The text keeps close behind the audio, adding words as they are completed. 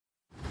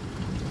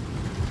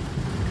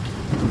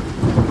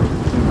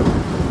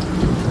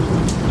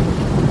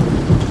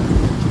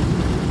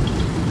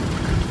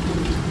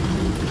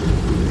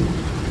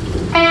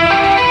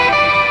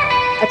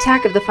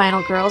Attack of the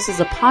Final Girls is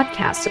a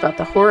podcast about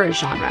the horror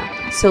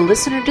genre, so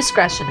listener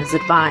discretion is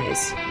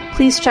advised.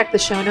 Please check the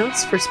show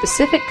notes for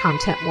specific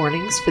content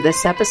warnings for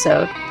this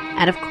episode,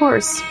 and of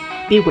course,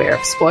 beware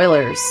of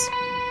spoilers.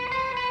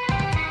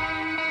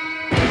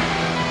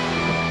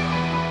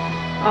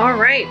 All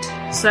right,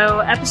 so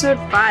episode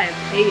 5.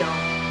 Hey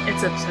y'all,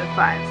 it's episode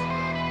 5.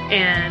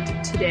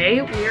 And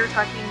today we are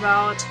talking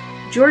about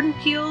Jordan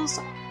Peele's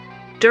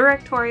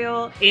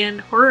directorial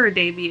and horror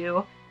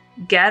debut,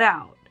 Get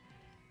Out.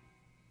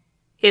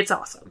 It's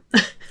awesome.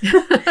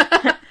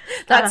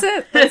 That's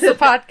it. That's the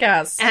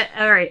podcast.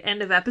 All right,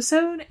 end of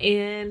episode,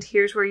 and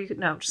here's where you could...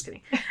 No, I'm just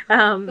kidding.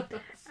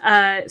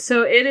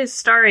 So it is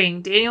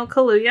starring Daniel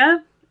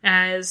Kaluuya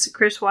as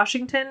Chris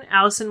Washington,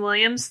 Allison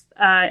Williams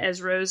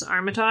as Rose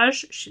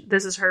Armitage.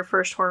 This is her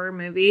first horror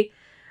movie.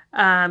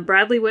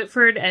 Bradley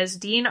Whitford as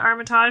Dean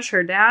Armitage,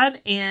 her dad,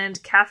 and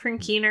Catherine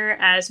Keener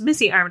as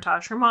Missy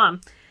Armitage, her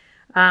mom.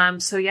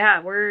 So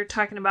yeah, we're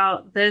talking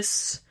about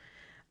this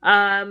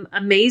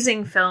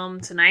amazing film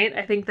tonight.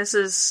 I think this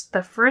is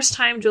the first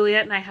time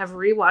Juliet and I have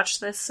rewatched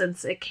this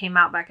since it came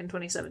out back in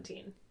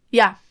 2017.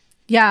 Yeah,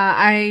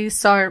 I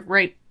saw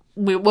it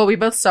we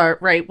both saw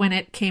it right when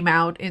it came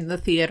out in the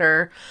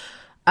theater.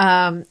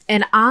 And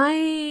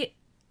I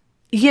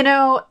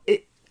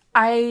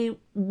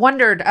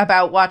wondered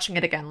about watching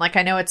it again. Like,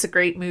 I know it's a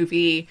great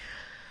movie.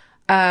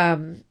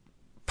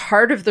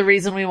 Part of the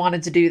reason we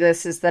wanted to do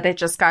this is that it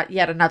just got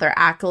yet another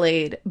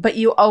accolade, but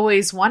you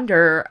always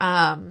wonder,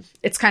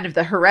 it's kind of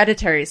the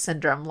Hereditary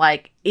syndrome.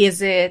 Like,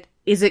 is it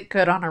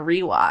good on a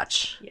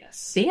rewatch?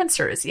 Yes. The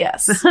answer is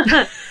yes.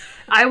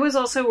 I was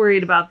also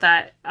worried about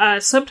that.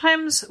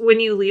 Sometimes when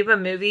you leave a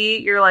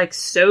movie, you're like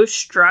so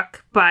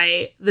struck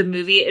by the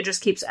movie, it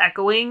just keeps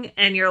echoing.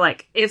 And you're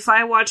like, if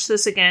I watch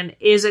this again,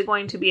 is it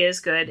going to be as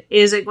good?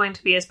 Is it going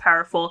to be as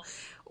powerful?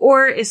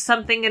 Or is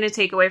something going to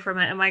take away from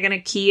it? Am I going to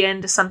key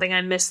into something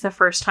I missed the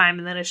first time,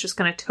 and then it's just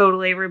going to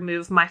totally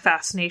remove my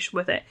fascination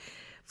with it?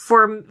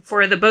 For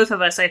the both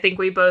of us, I think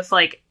we both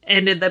like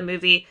ended the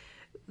movie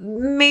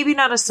maybe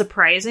not as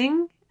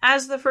surprising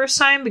as the first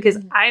time, because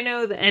I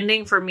know the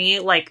ending for me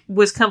like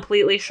was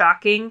completely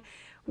shocking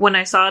when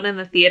I saw it in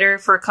the theater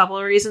for a couple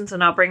of reasons,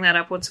 and I'll bring that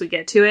up once we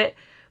get to it.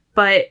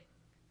 But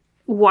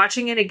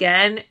watching it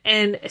again,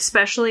 and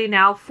especially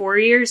now 4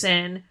 years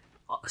in,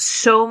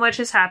 so much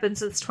has happened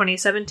since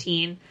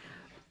 2017.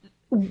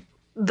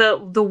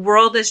 The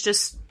world is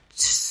just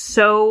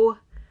so...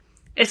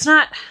 It's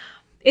not...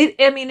 it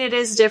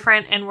is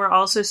different, and we're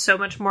also so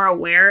much more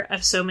aware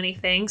of so many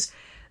things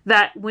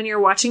that when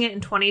you're watching it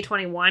in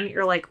 2021,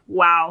 you're like,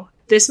 wow,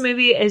 this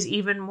movie is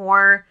even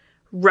more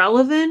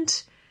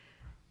relevant.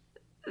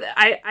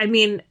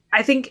 I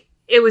think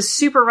it was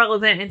super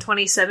relevant in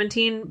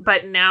 2017,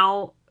 but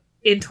now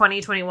in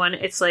 2021,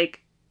 it's like,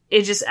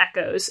 it just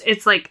echoes.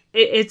 It's like,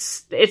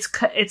 it's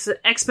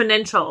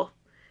exponentially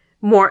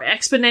more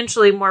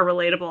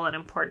relatable and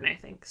important, I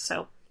think.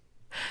 So.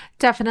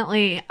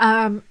 Definitely.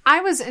 I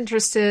was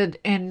interested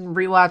in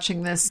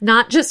rewatching this,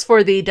 not just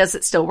for the does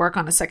it still work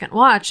on a second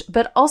watch,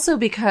 but also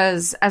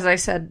because, as I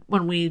said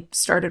when we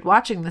started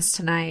watching this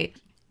tonight,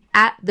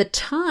 at the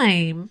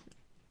time,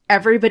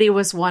 everybody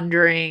was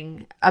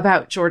wondering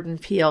about Jordan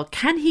Peele.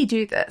 Can he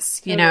do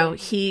this? You know,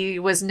 he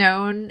was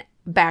known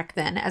back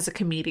then as a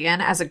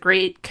comedian, as a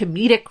great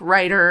comedic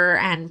writer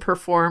and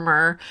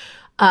performer,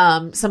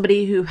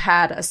 somebody who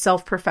had a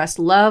self-professed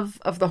love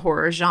of the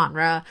horror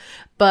genre.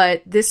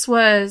 But this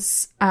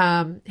was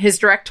his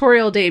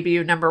directorial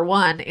debut, number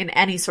one, in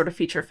any sort of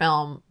feature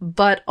film,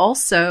 but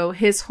also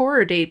his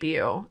horror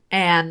debut.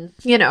 And,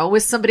 you know,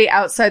 with somebody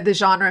outside the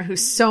genre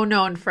who's so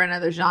known for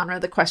another genre,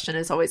 the question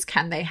is always,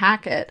 can they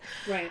hack it?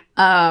 Right.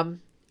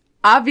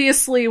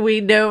 Obviously, we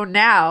know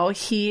now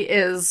he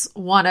is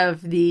one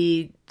of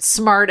the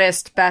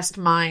smartest, best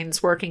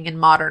minds working in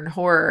modern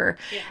horror.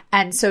 Yeah.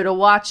 And so to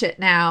watch it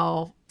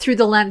now through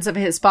the lens of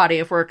his body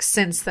of work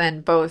since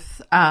then,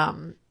 both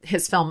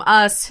his film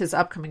Us, his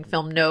upcoming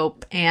film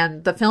Nope,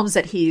 and the films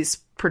that he's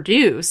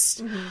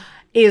produced,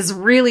 is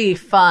really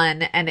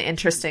fun and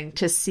interesting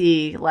to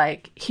see,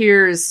 like,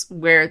 here's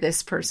where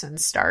this person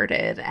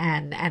started,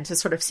 and to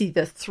sort of see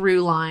the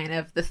through line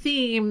of the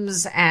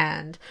themes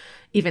and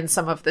even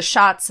some of the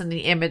shots and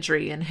the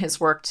imagery in his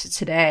work to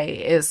today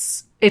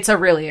it's a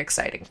really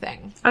exciting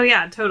thing. Oh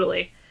yeah,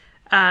 totally.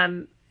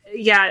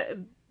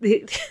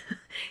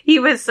 He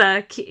was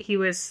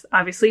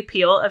obviously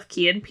Peele of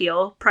Key and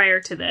Peele prior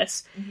to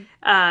this.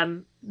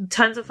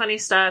 Tons of funny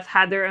stuff,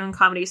 had their own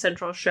Comedy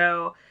Central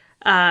show.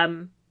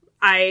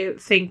 I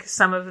think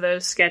some of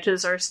those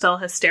sketches are still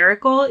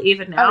hysterical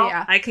even now. Oh,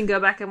 yeah. I can go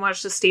back and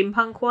watch the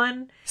steampunk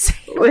one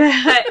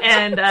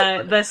and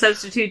the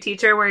substitute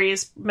teacher where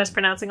he's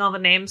mispronouncing all the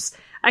names.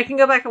 I can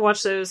go back and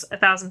watch those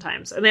 1,000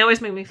 times, and they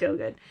always make me feel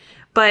good.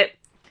 But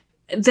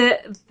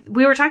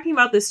we were talking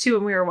about this too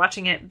when we were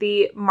watching it.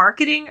 The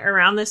marketing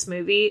around this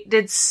movie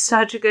did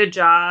such a good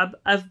job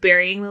of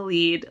burying the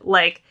lead.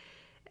 Like,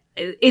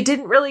 it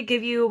didn't really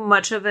give you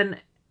much of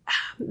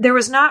there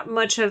was not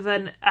much of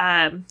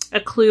a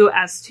clue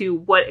as to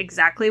what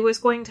exactly was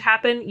going to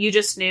happen. You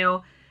just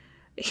knew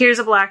here's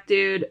a black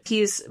dude.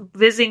 He's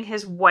visiting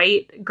his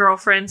white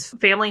girlfriend's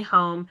family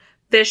home,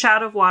 fish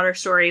out of water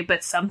story,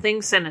 but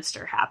something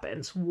sinister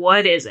happens.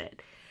 What is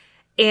it?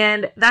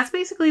 And that's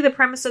basically the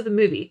premise of the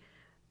movie.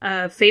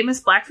 A famous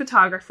black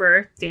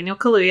photographer, Daniel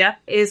Kaluuya,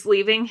 is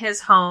leaving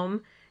his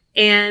home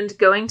and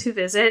going to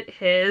visit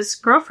his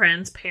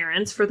girlfriend's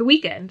parents for the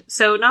weekend.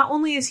 So not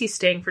only is he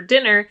staying for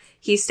dinner,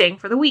 he's staying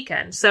for the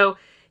weekend. So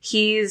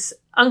he's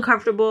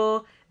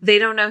uncomfortable. They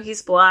don't know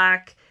he's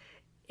black.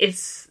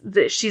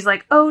 She's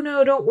like, oh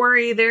no, don't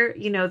worry.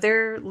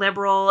 They're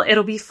liberal.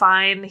 It'll be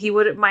fine.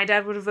 My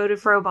dad would have voted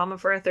for Obama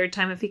for a third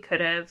time if he could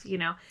have,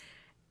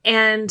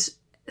 And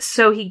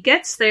so he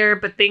gets there,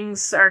 but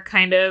things are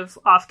kind of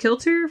off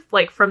kilter,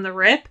 like from the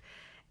rip.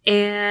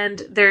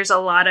 And there's a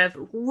lot of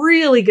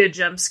really good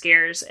jump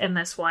scares in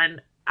this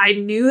one. I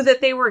knew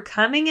that they were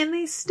coming and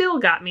they still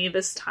got me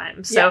this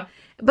time. So, yeah.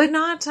 But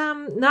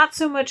not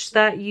so much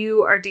that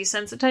you are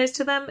desensitized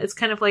to them. It's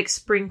kind of like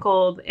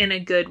sprinkled in a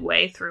good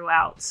way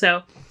throughout.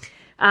 So,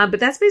 but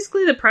that's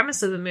basically the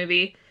premise of the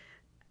movie.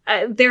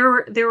 There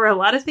were a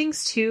lot of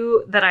things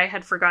too that I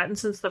had forgotten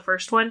since the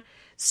first one.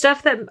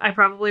 Stuff that I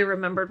probably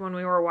remembered when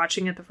we were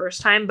watching it the first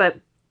time, but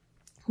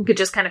it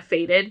just kind of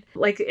faded.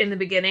 Like in the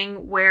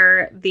beginning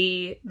where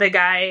the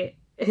guy,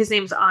 his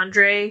name's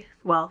Andre.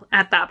 Well,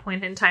 at that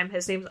point in time,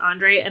 his name's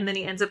Andre. And then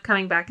he ends up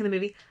coming back in the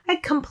movie.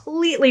 I'd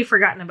completely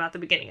forgotten about the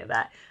beginning of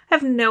that. I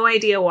have no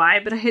idea why,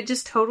 but I had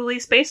just totally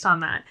spaced on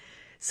that.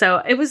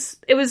 So it was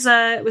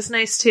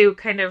nice to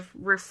kind of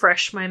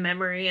refresh my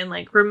memory and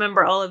like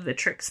remember all of the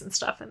tricks and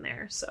stuff in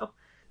there. So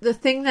the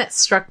thing that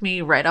struck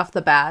me right off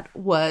the bat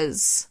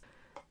was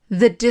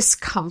the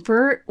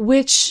discomfort,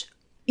 which,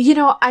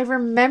 I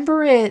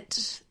remember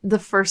it the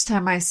first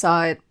time I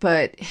saw it,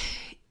 but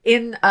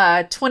in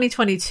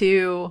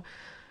 2022,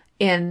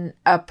 in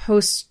a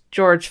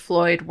post-George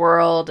Floyd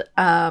world,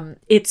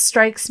 it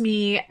strikes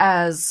me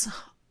as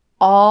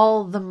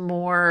all the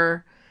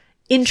more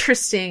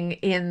interesting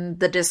in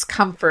the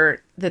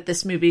discomfort that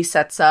this movie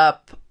sets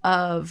up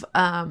of,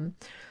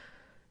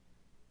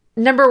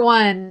 number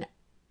one,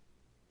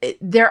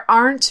 there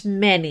aren't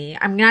many,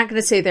 I'm not going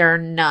to say there are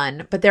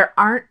none, but there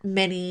aren't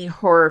many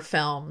horror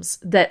films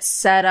that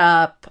set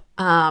up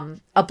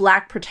a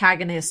black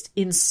protagonist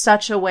in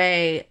such a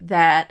way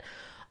that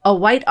a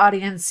white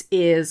audience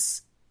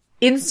is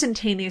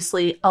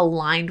instantaneously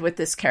aligned with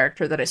this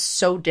character that is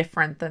so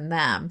different than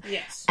them.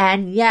 Yes.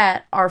 And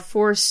yet are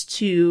forced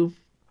to,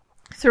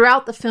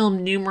 throughout the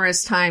film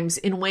numerous times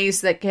in ways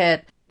that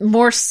get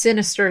more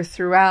sinister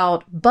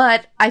throughout,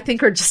 but I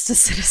think are just as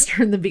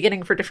sinister in the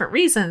beginning for different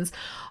reasons,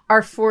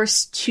 are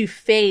forced to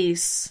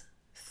face,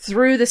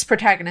 through this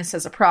protagonist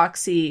as a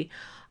proxy,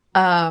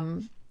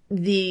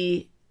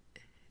 the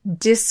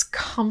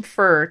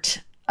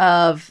discomfort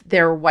of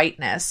their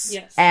whiteness.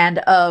 Yes. And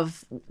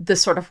of the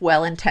sort of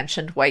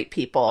well-intentioned white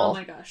people. Oh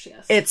my gosh,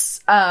 yes.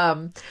 It's, I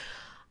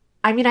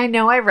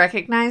know I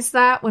recognized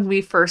that when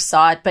we first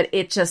saw it, but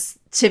it just,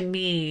 to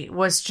me,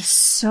 was just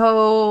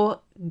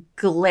so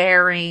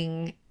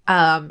glaring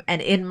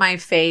and in my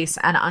face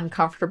and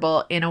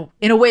uncomfortable in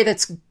a way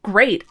that's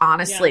great,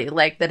 honestly. Yeah.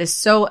 Like, that is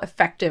so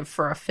effective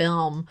for a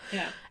film.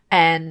 Yeah.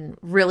 And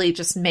really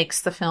just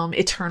makes the film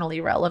eternally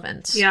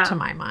relevant to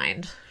my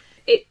mind.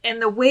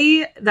 And the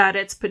way that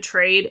it's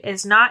portrayed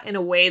is not in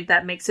a way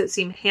that makes it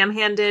seem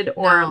ham-handed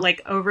or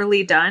like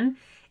overly done.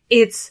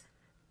 It's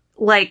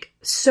like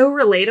so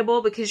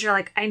relatable because you're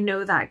like, I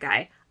know that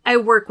guy. I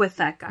work with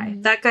that guy.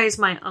 Mm-hmm. That guy's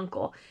my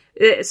uncle.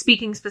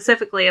 Speaking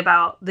specifically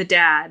about the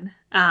dad,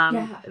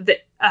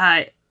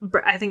 I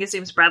think his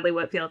name's Bradley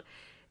Whitfield.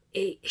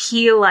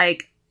 He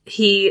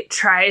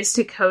tries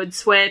to code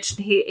switch.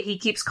 He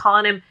keeps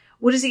calling him,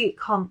 what does he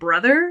call him?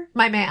 Brother?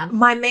 My man.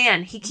 My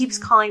man. He keeps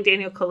calling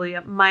Daniel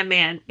Kaluuya my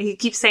man. He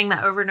keeps saying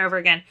that over and over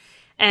again.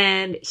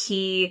 And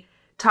he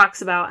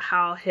talks about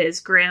how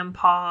his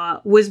grandpa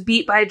was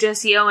beat by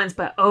Jesse Owens,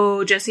 but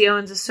Jesse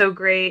Owens is so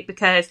great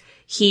because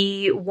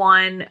he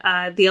won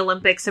the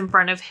Olympics in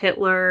front of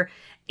Hitler,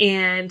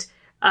 and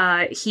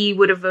he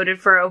would have voted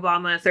for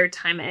Obama a third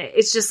time.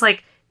 It's just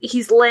like,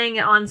 he's laying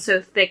it on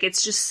so thick.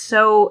 It's just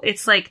so,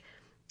 it's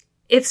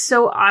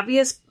so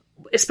obvious,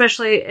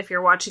 especially if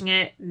you're watching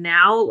it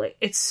now. Like,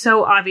 it's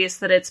so obvious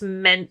that it's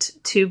meant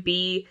to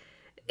be,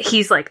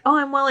 he's like, oh,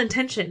 I'm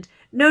well-intentioned.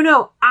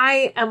 No,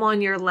 I am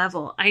on your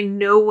level. I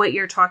know what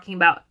you're talking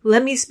about.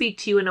 Let me speak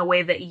to you in a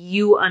way that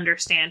you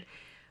understand.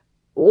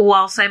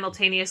 While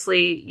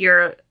simultaneously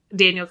you're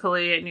Daniel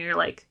Kaluuya and you're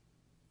like,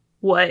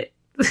 what?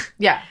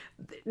 Yeah.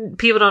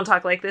 People don't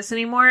talk like this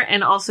anymore.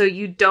 And also,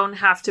 you don't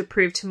have to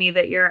prove to me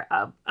that you're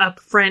a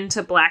friend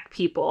to black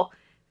people.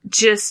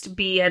 Just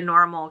be a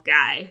normal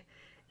guy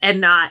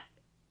and not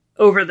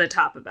over the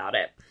top about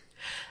it.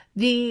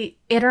 The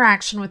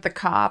interaction with the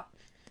cop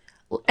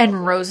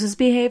and Rose's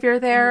behavior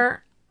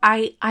there,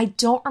 I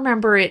don't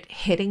remember it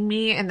hitting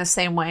me in the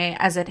same way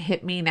as it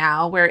hit me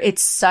now, where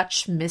it's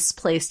such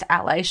misplaced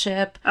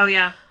allyship. Oh,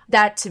 yeah.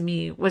 That to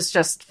me was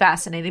just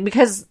fascinating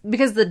because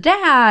the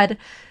dad,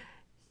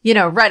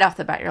 right off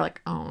the bat, you're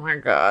like, oh my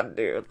God,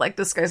 dude, like,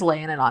 this guy's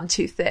laying it on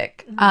too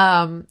thick.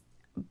 Mm-hmm.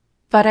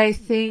 But I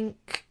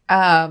think,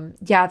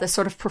 the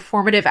sort of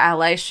performative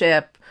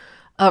allyship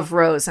of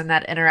Rose and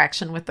that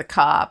interaction with the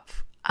cop,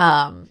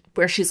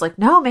 where she's like,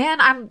 no, man,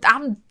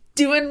 I'm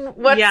doing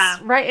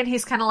what's right. And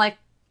he's kind of like,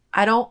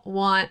 I don't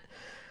want,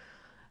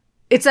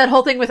 it's that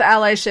whole thing with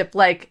allyship.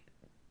 Like,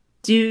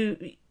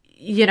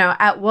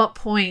 at what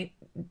point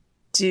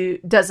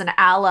does an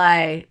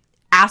ally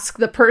ask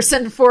the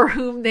person for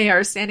whom they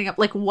are standing up,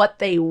 like what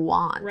they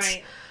want?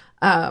 Right.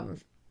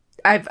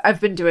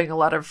 I've been doing a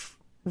lot of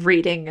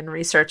reading and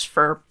research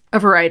for a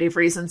variety of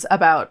reasons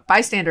about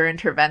bystander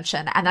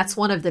intervention. And that's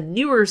one of the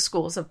newer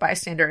schools of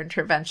bystander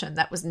intervention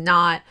that was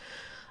not,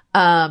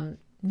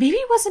 maybe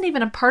it wasn't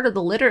even a part of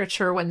the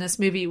literature when this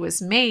movie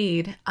was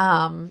made.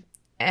 And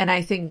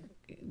I think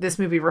this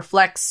movie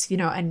reflects,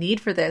 a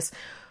need for this,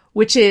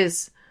 which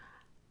is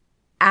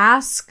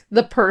ask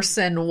the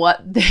person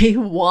what they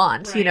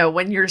want. Right.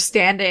 When you're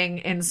standing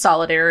in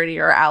solidarity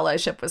or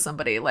allyship with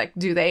somebody, like,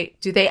 do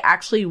they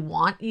actually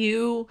want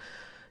you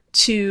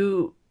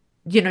to,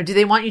 do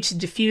they want you to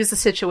diffuse the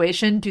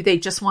situation? Do they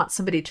just want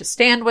somebody to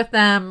stand with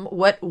them?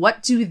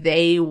 What do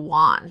they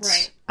want?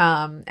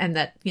 Right. And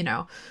that,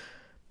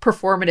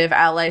 performative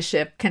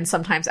allyship can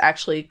sometimes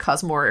actually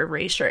cause more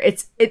erasure.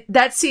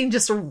 That scene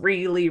just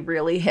really,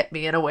 really hit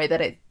me in a way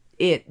that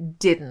it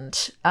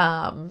didn't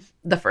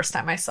the first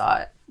time I saw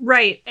it.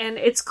 Right. And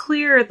it's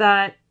clear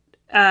that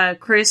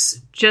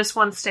Chris just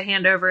wants to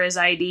hand over his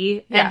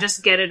ID and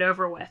just get it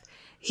over with.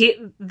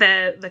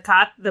 The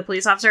cop, the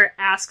police officer,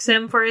 asks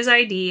him for his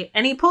ID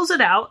and he pulls it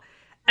out.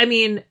 I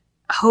mean,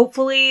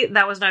 hopefully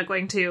that was not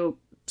going to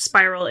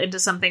spiral into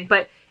something,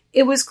 but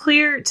it was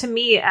clear to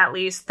me, at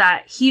least,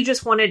 that he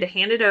just wanted to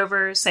hand it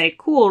over, say,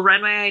 cool,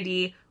 run my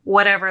ID,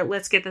 whatever,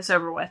 let's get this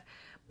over with.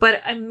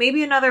 But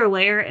maybe another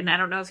layer, and I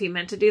don't know if he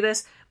meant to do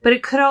this, but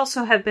it could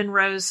also have been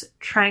Rose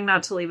trying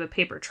not to leave a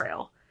paper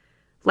trail.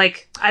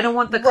 Like, I don't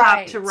want the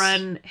cop to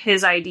run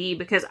his ID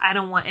because I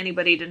don't want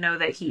anybody to know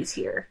that he's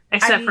here,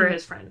 except for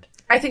his friend.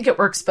 I think it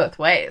works both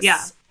ways.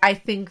 Yeah. I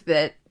think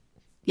that,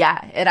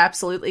 it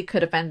absolutely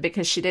could have been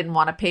because she didn't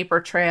want a paper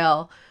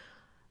trail.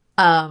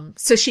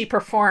 So she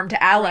performed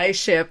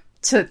allyship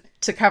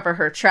to cover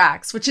her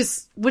tracks, which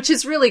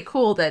is really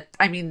cool.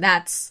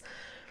 That's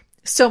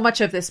so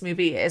much of this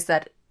movie is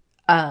that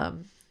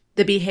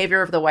the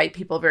behavior of the white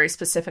people very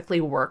specifically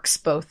works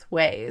both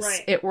ways.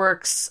 Right. It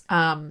works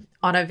on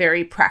a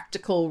very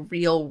practical,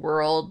 real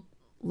world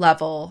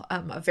level,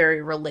 a very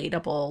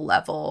relatable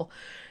level.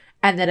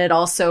 And then it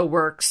also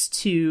works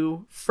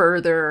to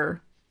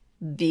further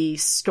the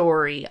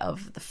story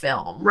of the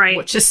film, right?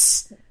 Which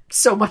is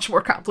so much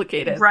more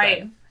complicated.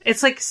 Right.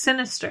 It's like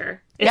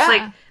Sinister. It's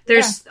like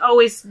there's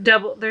always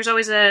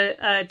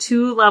a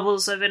 2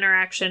 levels of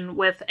interaction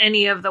with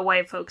any of the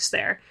white folks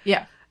there.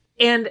 Yeah.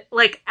 And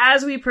like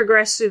as we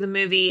progress through the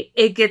movie,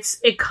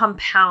 it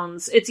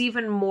compounds. It's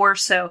even more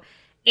so.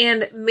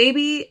 And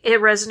maybe it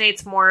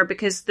resonates more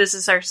because this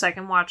is our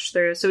second watch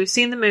through. So we've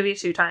seen the movie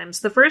 2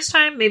 times. The first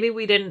time, maybe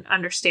we didn't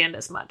understand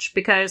as much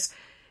because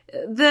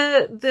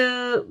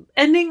the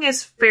ending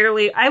is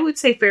fairly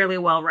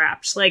well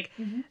wrapped. Like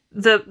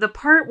the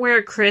part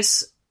where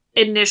Chris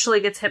initially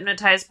gets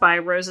hypnotized by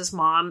Rose's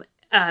mom,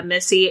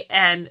 Missy,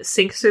 and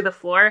sinks through the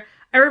floor.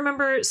 I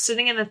remember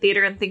sitting in the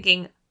theater and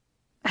thinking,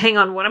 hang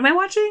on, what am I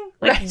watching?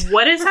 Like,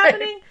 what is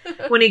happening?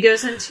 When he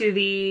goes into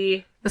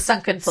the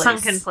sunken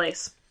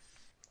place.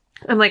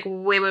 I'm like,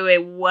 wait,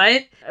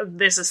 what?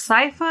 This is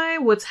sci-fi?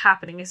 What's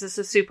happening? Is this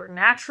a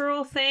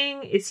supernatural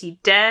thing? Is he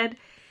dead?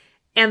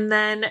 And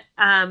then,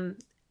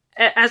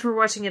 as we're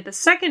watching it the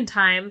second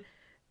time,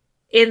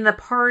 in the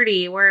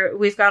party where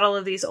we've got all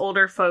of these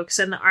older folks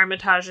and the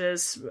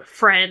Armitage's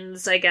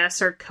friends, I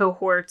guess, or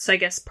cohorts, I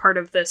guess, part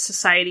of the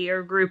society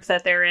or group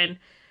that they're in,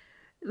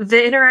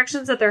 the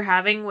interactions that they're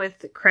having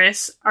with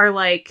Chris are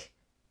like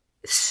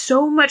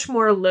so much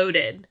more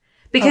loaded.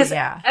 Because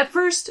at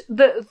first,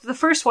 the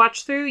first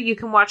watch through, you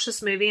can watch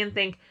this movie and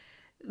think,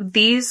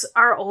 these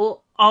are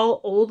all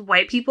old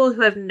white people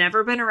who have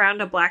never been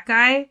around a black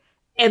guy,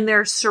 and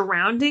they're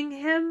surrounding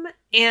him,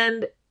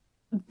 and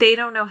they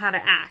don't know how to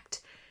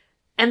act.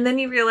 And then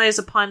you realize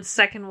upon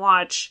second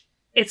watch,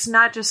 it's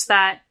not just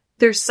that.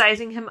 They're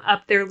sizing him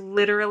up. They're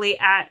literally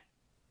at,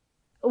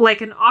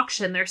 like, an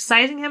auction. They're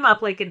sizing him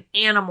up like an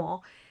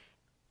animal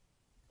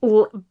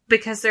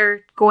because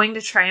they're going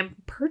to try and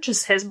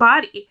purchase his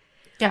body.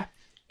 Yeah.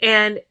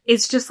 And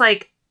it's just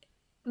like,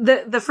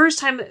 the first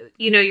time,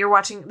 you're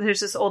watching,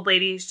 there's this old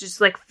lady who's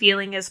just like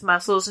feeling his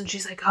muscles and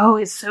she's like, oh,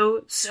 it's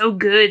so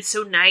good,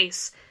 so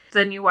nice.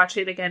 Then you watch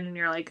it again and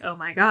you're like, oh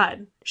my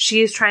God,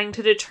 she is trying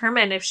to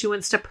determine if she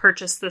wants to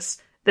purchase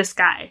this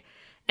guy.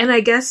 And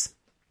I guess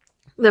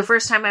the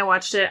first time I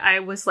watched it, I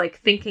was like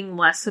thinking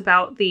less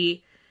about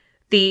the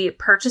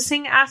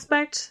purchasing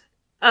aspect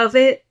of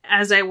it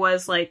as I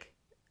was like,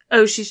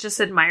 oh, she's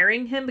just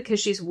admiring him because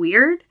she's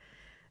weird.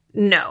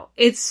 No,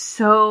 it's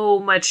so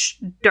much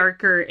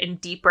darker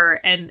and deeper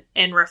and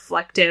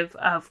reflective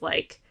of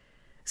like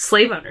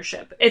slave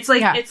ownership. It's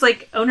like It's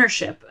like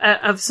ownership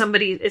of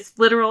somebody. It's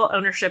literal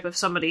ownership of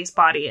somebody's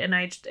body. And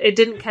it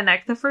didn't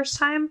connect the first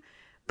time,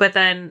 But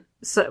then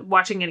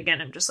watching it again,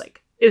 I'm just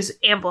like, it was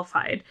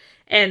amplified.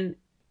 And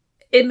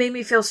it made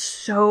me feel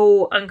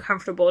so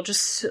uncomfortable.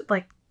 Just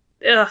like,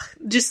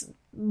 just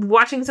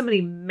watching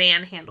somebody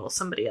manhandle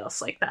somebody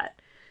else like that.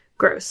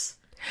 Gross.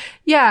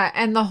 Yeah.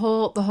 And the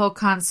whole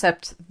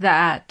concept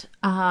that,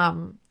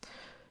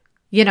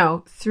 you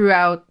know,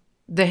 throughout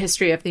the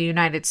history of the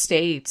United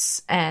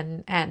States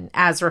and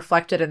as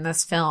reflected in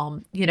this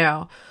film, you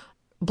know,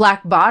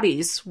 Black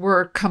bodies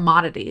were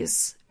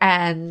commodities,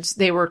 and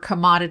they were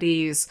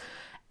commodities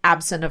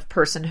absent of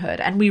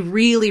personhood. And we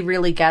really,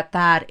 really get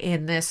that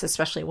in this,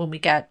 especially when we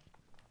get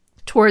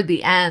toward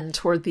the end,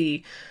 toward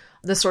the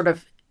sort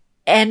of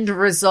end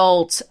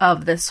result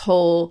of this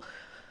whole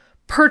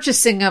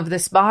purchasing of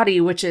this body,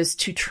 which is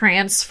to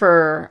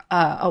transfer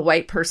a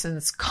white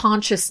person's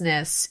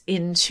consciousness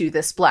into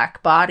this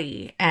Black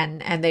body.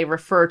 And they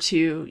refer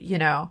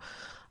to,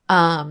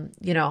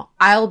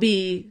 I'll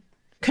be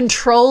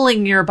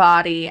controlling your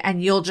body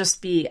and you'll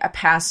just be a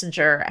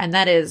passenger. And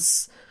that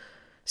is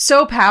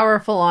so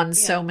powerful on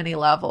so many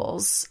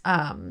levels,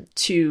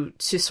 to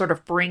sort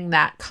of bring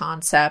that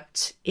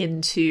concept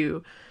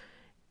into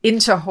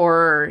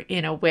horror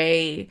in a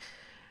way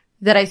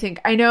that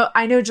I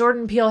know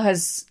Jordan Peele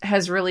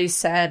has really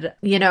said,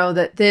 you know,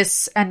 that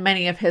this and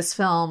many of his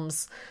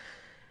films,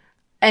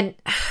 and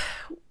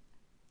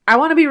I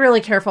want to be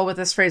really careful with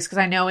this phrase because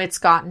I know it's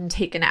gotten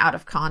taken out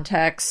of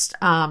context.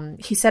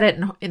 He said it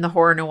in the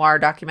Horror Noir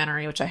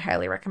documentary, which I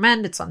highly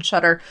recommend. It's on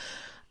Shudder.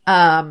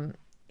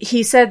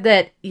 He said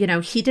that, you know,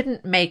 he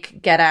didn't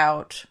make Get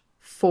Out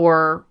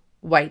for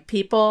white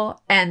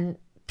people, and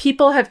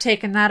people have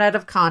taken that out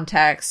of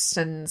context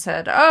and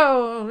said,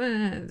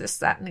 this,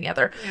 that, and the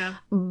other. Yeah.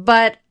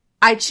 But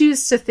I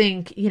choose to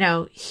think, you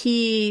know,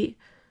 he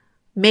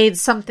made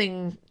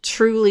something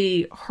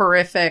truly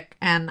horrific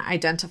and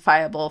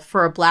identifiable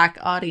for a Black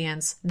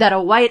audience that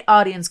a white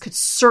audience could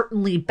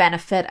certainly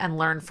benefit and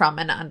learn from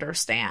and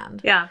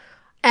understand. Yeah.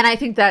 And I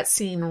think that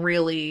scene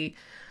really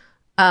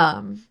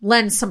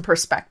lends some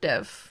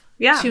perspective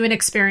to an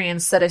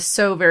experience that is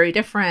so very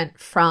different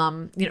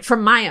from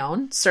my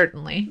own,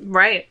 certainly.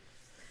 Right.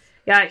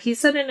 Yeah, he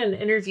said in an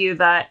interview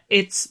that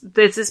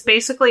this is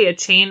basically a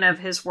chain of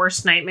his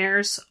worst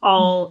nightmares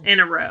all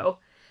in a row.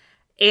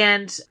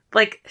 And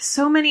like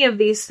so many of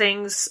these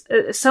things,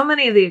 so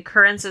many of the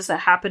occurrences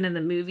that happen in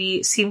the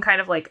movie seem kind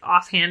of like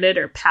offhanded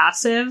or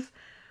passive.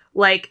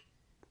 Like,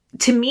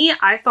 to me,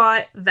 I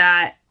thought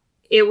that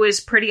it was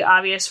pretty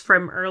obvious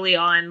from early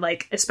on,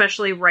 like,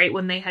 especially right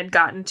when they had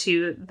gotten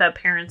to the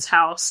parents'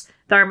 house,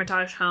 the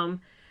Armitage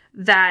home,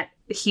 that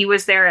he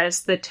was there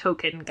as the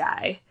token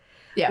guy.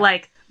 Yeah.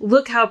 Like,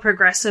 look how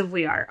progressive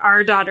we are.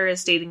 Our daughter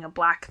is dating a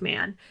Black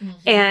man. Mm-hmm.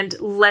 And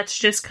let's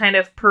just kind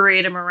of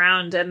parade him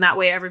around. And that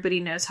way everybody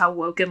knows how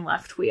woke and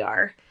left we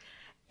are.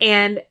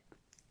 And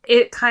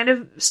it kind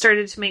of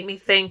started to make me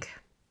think,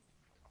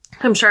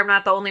 I'm sure I'm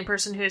not the only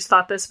person who has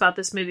thought this about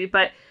this movie,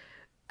 but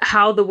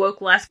how the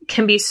woke left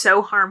can be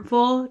so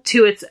harmful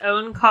to its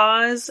own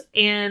cause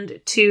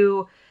and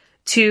to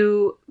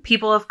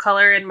people of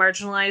color and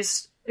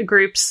marginalized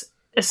groups,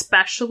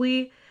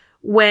 especially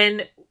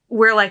when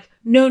we're like,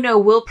 no,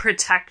 we'll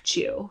protect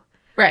you.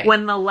 Right.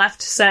 When the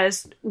left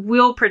says,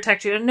 we'll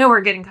protect you. I know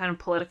we're getting kind of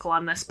political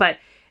on this, but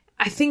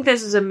I think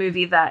this is a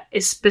movie that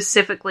is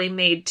specifically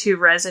made to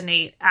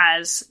resonate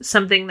as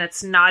something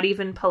that's not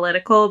even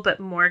political, but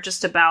more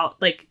just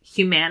about like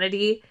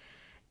humanity.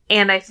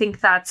 And I think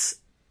that's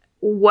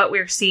what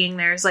we're seeing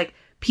there is like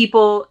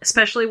people,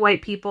 especially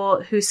white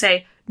people, who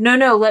say,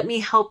 no, let me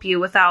help you,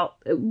 without,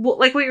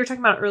 like what you were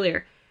talking about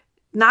earlier,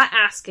 not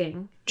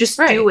asking, just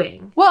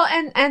doing. Well,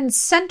 and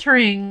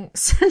centering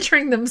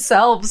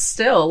themselves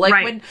still.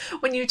 Like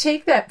when you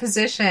take that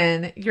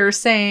position, you're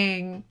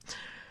saying,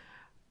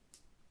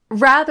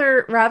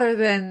 rather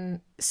than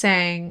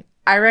saying,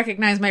 I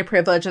recognize my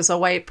privilege as a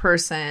white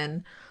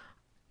person,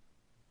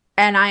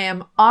 and I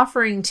am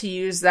offering to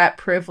use that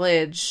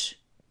privilege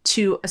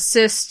to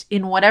assist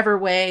in whatever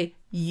way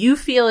you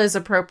feel is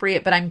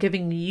appropriate, but I'm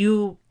giving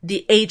you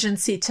the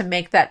agency to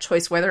make that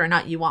choice whether or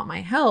not you want my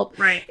help.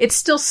 Right. It's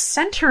still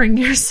centering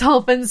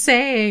yourself and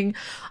saying,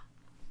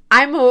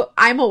 I'm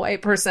a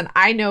white person.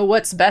 I know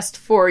what's best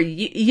for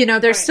you. You know,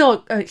 there's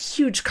still a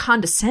huge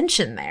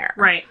condescension there.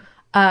 Right.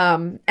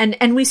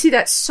 And we see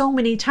that so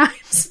many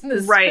times in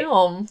this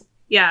film.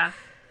 Yeah.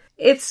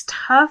 It's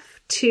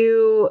tough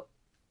to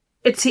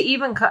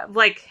even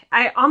like,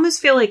 I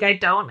almost feel like I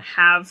don't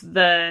have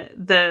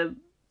the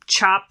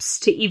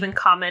chops to even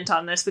comment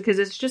on this because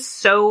it's just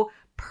so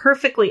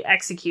perfectly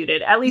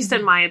executed, at least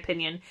in my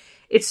opinion.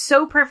 It's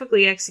so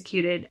perfectly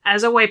executed.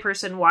 As a white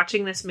person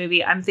watching this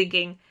movie, I'm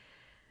thinking,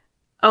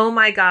 oh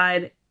my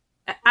God,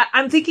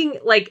 I'm thinking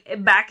like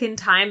back in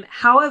time,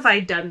 how have I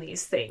done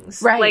these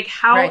things? Right. Like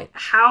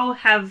how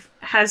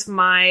has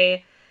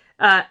my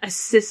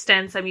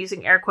assistance, I'm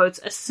using air quotes,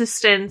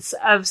 assistance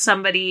of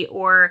somebody,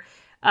 or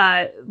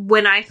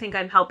when I think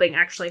I'm helping,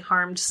 actually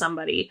harmed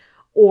somebody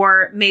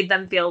or made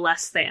them feel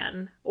less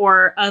than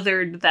or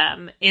othered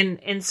them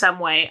in some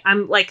way.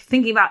 I'm like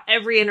thinking about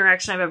every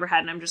interaction I've ever had,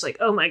 and I'm just like,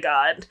 oh my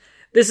God,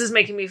 this is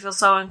making me feel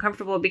so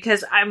uncomfortable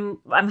because I'm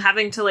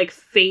having to like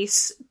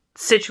face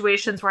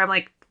situations where I'm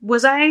like,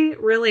 was I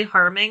really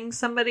harming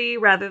somebody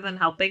rather than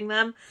helping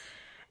them?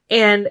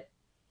 And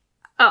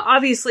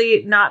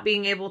obviously not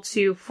being able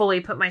to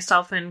fully put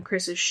myself in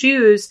Chris's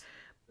shoes,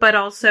 but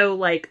also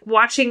like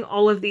watching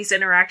all of these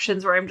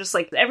interactions where I'm just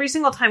like, every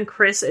single time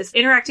Chris is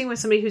interacting with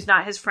somebody who's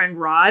not his friend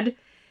Rod,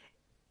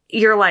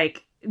 you're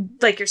like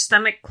your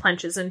stomach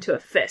clenches into a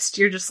fist.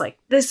 You're just like,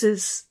 this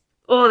is,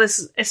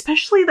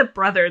 especially the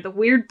brother, the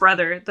weird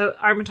brother, the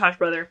Armitage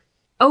brother.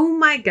 Oh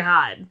my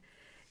God.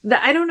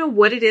 I don't know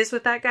what it is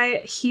with that guy.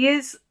 He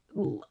is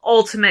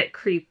ultimate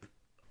creep.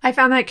 I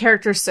found that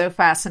character so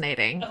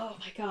fascinating. Oh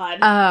my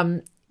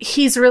God.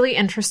 He's really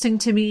interesting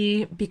to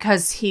me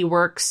because he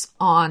works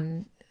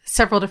on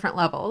several different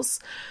levels.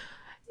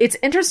 It's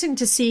interesting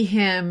to see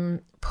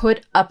him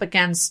put up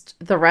against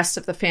the rest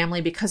of the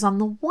family because on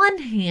the one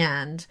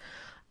hand,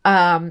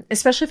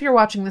 especially if you're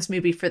watching this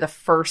movie for the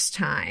first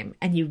time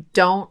and you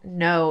don't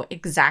know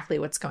exactly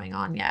what's going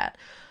on yet,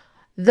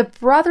 the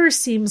brother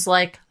seems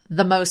like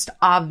the most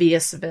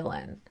obvious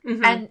villain.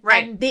 Mm-hmm,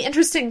 and the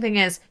interesting thing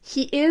is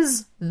he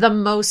is the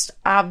most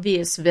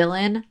obvious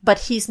villain, but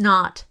he's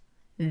not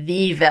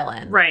the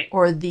villain. Right.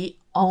 Or the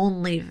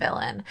only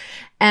villain.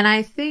 And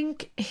I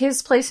think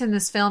his place in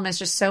this film is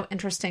just so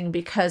interesting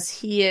because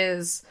he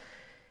is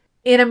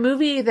in a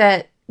movie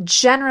that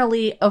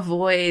generally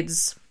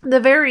avoids the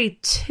very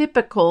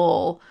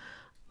typical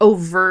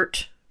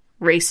overt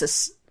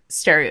racist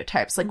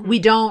stereotypes. Like, we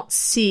don't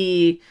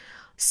see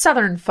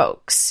Southern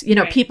folks,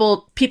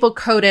 people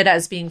coded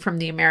as being from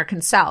the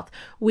American South.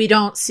 We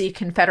don't see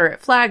Confederate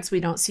flags.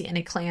 We don't see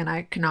any Klan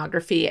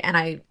iconography. And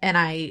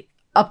I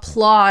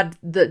applaud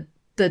the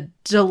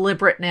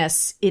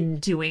deliberateness in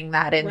doing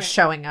that and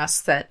showing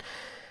us that,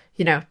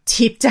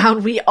 deep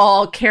down we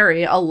all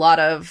carry a lot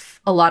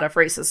of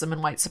racism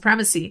and white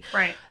supremacy.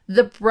 Right.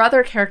 The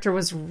brother character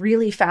was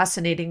really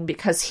fascinating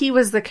because he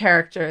was the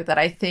character that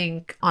I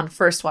think on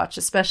first watch,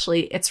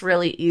 especially, it's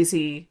really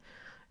easy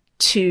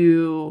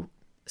to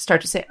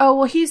start to say, oh,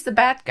 well, he's the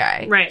bad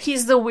guy. Right.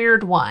 He's the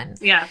weird one.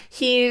 Yeah.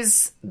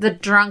 He's the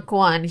drunk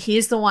one.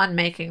 He's the one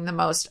making the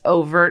most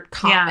overt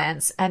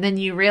comments. Yeah. And then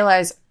you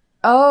realize,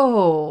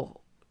 oh,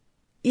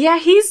 yeah,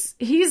 he's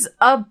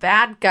a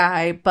bad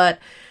guy, but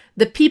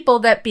the people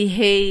that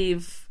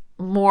behave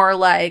more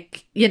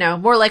like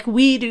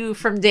we do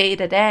from day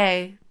to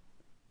day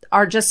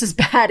are just as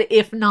bad,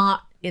 if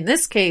not, in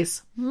this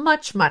case,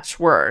 much, much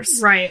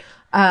worse. Right.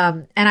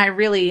 And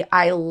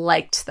I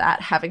liked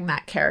that, having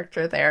that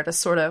character there to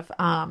sort of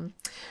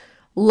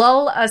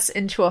lull us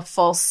into a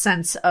false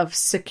sense of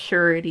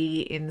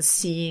security in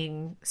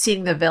seeing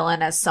the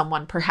villain as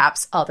someone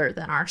perhaps other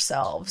than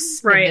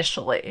ourselves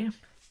initially.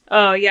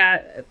 Oh,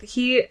 yeah.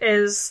 He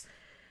is,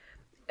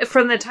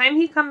 from the time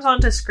he comes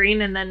onto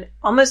screen and then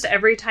almost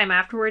every time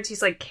afterwards,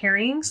 he's like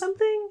carrying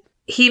something.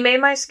 He made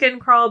my skin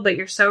crawl, but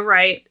you're so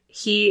right.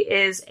 He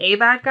is a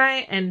bad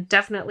guy and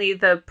definitely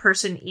the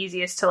person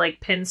easiest to like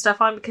pin stuff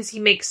on because he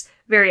makes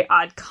very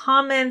odd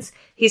comments.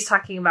 He's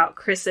talking about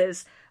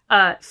Chris's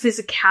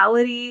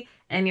physicality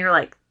and you're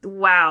like,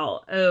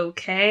 wow,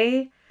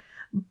 okay.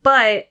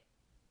 But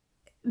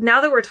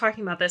now that we're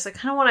talking about this, I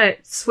kind of want to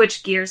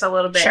switch gears a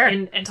little bit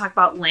and talk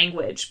about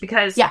language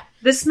because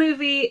this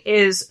movie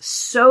is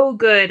so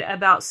good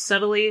about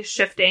subtly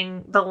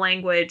shifting the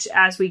language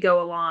as we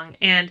go along.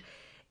 And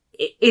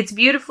it's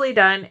beautifully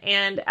done.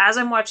 And as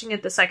I'm watching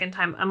it the second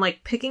time, I'm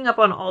like picking up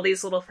on all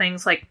these little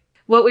things, like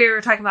what we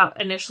were talking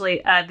about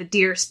initially, the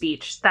deer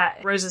speech that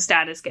Rose's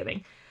dad is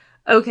giving.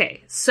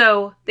 Okay,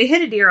 so they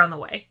hit a deer on the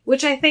way,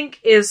 which I think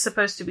is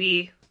supposed to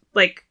be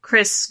like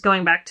Chris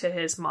going back to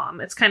his mom.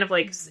 It's kind of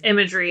like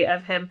imagery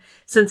of him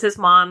since his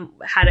mom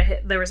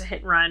there was a hit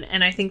and run.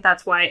 And I think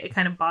that's why it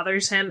kind of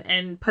bothers him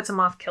and puts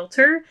him off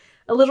kilter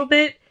a little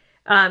bit.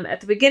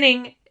 At the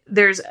beginning,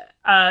 there's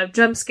a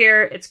jump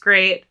scare. It's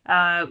great.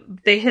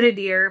 They hit a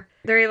deer.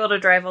 They're able to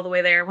drive all the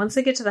way there. Once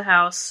they get to the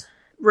house,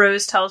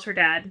 Rose tells her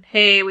dad,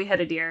 hey, we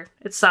hit a deer.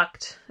 It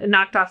sucked. It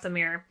knocked off the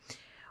mirror.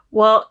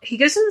 Well, he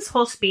goes into this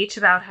whole speech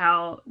about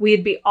how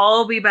we'd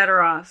all be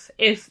better off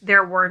if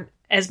there weren't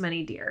as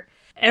many deer.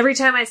 Every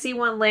time I see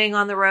one laying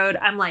on the road,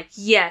 I'm like,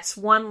 yes,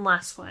 one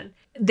less one.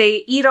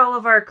 They eat all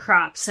of our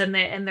crops and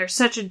they're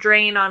such a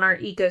drain on our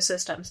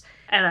ecosystems.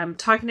 And I'm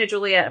talking to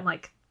Juliet. I'm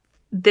like,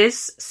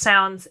 this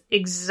sounds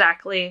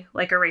exactly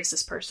like a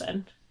racist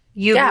person.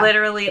 You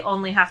literally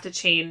only have to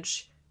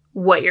change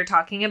what you're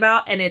talking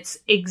about. And it's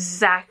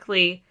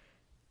exactly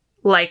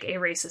like a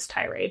racist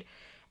tirade.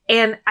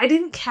 And I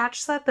didn't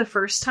catch that the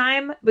first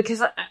time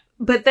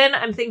but then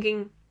I'm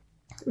thinking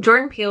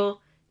Jordan Peele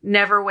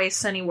never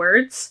wastes any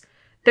words.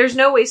 There's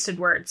no wasted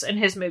words in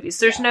his movies.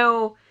 There's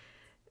no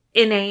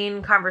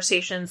inane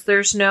conversations.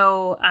 There's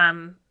no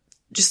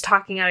just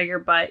talking out of your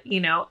butt.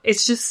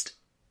 It's just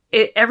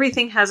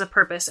everything has a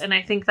purpose. And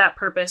I think that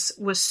purpose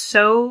was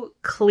so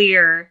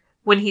clear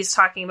when he's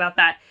talking about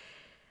that.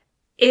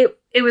 It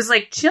was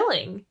like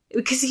chilling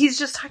because he's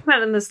just talking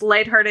about it in this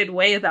lighthearted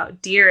way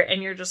about deer.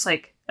 And you're just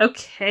like,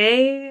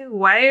 okay,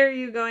 why are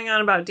you going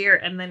on about deer?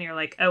 And then you're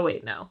like, oh,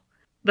 wait, no.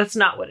 That's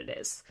not what it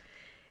is.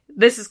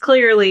 This is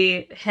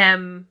clearly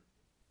him.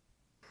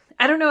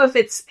 I don't know if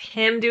it's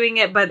him doing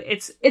it, but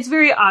it's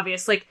very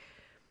obvious. Like,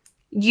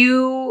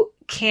 you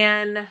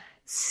can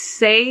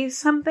say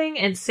something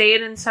and say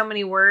it in so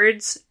many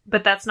words,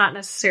 but that's not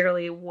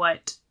necessarily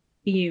what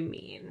you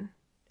mean,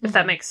 if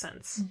that makes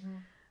sense.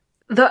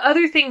 The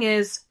other thing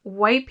is,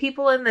 white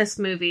people in this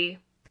movie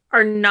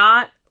are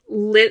not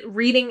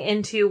reading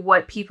into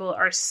what people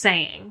are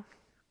saying.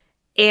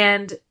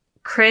 And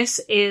Chris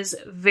is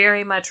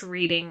very much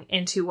reading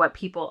into what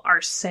people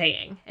are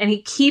saying. And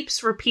he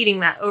keeps repeating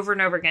that over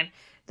and over again.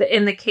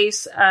 In the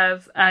case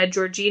of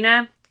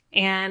Georgina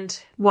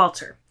and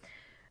Walter.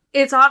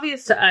 It's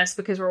obvious to us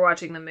because we're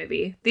watching the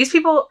movie. These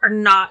people are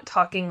not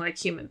talking like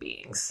human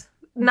beings.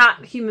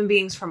 Not human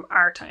beings from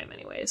our time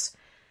anyways.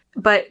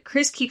 But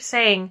Chris keeps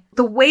saying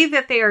the way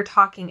that they are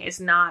talking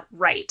is not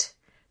right.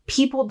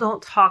 People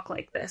don't talk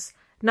like this.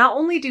 Not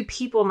only do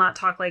people not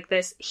talk like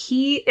this,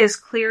 he is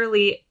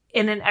clearly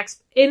in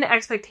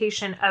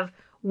expectation of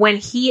when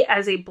he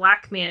as a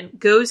black man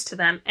goes to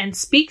them and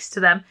speaks to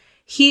them,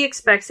 he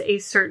expects a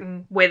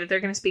certain way that they're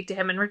going to speak to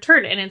him in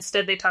return. And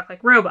instead they talk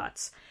like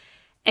robots.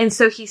 And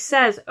so he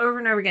says over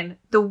and over again,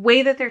 the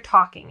way that they're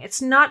talking,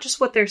 it's not just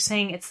what they're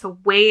saying, it's the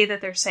way that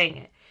they're saying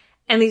it.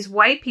 And these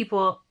white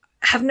people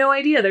have no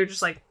idea. They're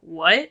just like,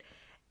 what?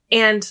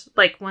 And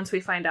like, once we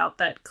find out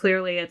that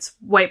clearly it's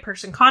white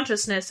person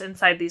consciousness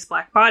inside these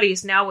black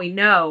bodies, now we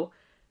know,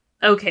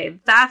 okay,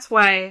 that's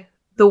why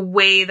the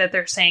way that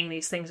they're saying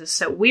these things is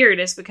so weird,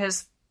 is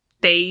because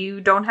they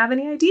don't have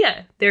any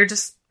idea. They're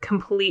just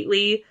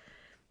completely,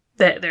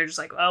 they're just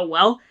like, oh,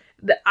 well,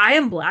 I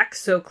am black,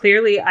 so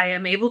clearly I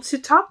am able to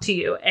talk to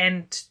you.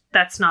 And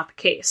that's not the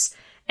case.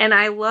 And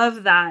I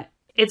love that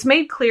it's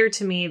made clear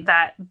to me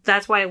that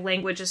that's why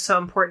language is so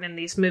important in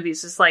these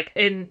movies. It's like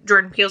in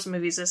Jordan Peele's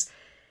movies,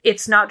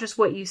 it's not just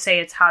what you say,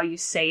 it's how you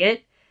say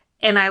it.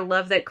 And I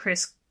love that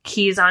Chris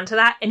keys onto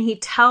that. And he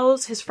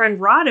tells his friend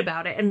Rod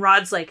about it. And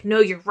Rod's like, no,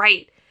 you're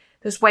right.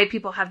 Those white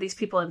people have these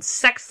people in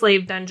sex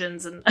slave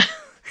dungeons, and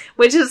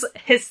which is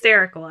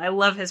hysterical. I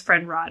love his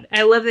friend Rod.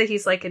 I love that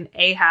he's like an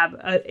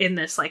Ahab in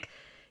this. Like,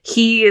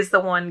 he is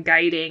the one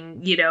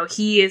guiding,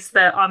 he is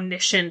the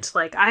omniscient,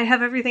 like, I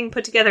have everything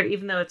put together,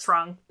 even though it's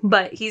wrong.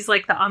 But he's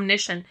like the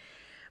omniscient.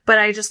 But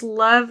I just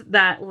love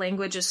that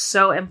language is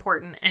so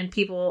important. And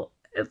people,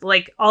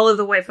 like, all of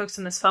the white folks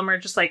in this film are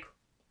just like,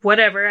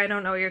 whatever, I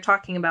don't know what you're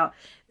talking about.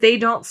 They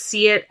don't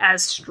see it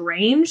as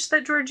strange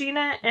that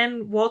Georgina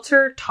and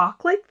Walter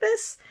talk like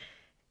this.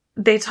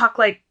 They talk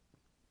like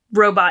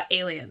robot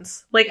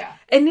aliens. Like,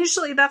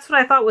 Initially, that's what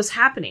I thought was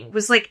happening.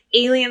 Was like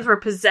aliens were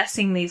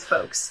possessing these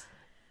folks.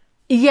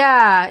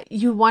 Yeah,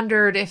 you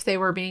wondered if they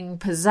were being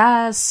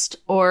possessed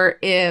or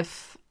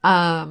if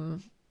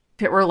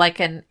it were like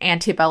an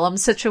antebellum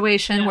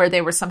situation where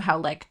they were somehow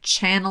like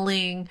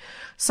channeling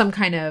some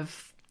kind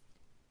of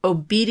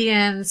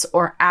obedience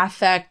or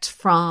affect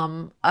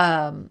from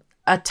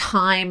a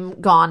time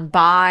gone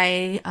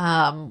by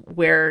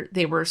where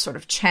they were sort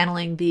of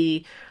channeling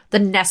the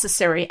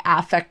necessary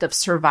affect of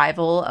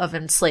survival of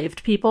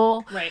enslaved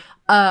people. Right.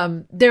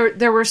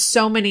 There were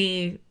so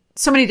many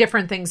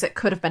different things that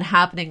could have been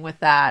happening with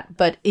that,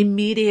 but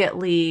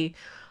immediately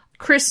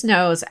Chris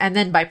knows, and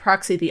then by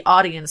proxy the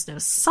audience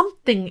knows,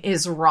 something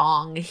is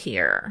wrong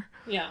here.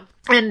 Yeah.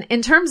 And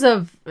in terms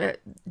of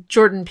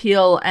Jordan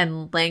Peele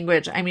and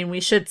language, I mean,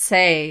 we should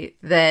say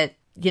that,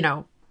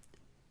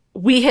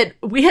 we had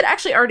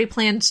actually already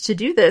planned to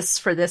do this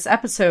for this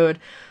episode,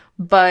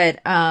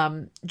 but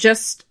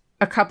just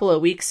a couple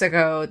of weeks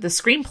ago, the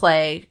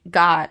screenplay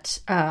got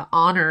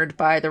honored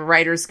by the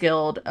Writers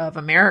Guild of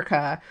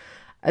America.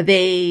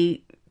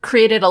 They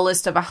created a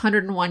list of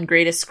 101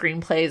 greatest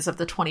screenplays of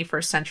the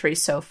 21st century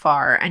so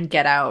far, and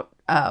Get Out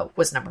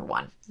was number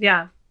one.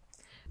 Yeah.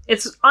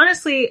 It's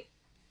honestly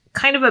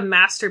kind of a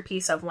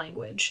masterpiece of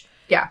language.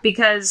 Yeah.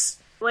 Because,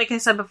 like I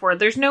said before,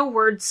 there's no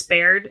word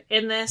spared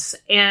in this,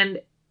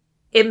 and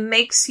it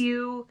makes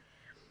you...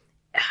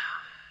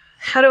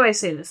 How do I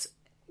say this?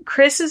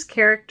 Chris's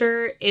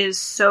character is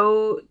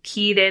so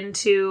keyed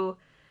into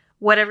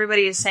what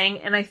everybody is saying,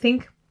 and I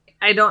think...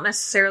 I don't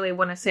necessarily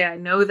want to say I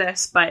know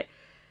this, but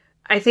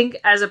I think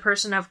as a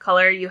person of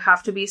color, you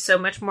have to be so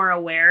much more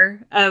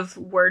aware of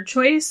word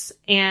choice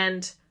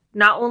and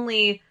not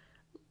only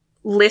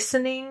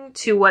listening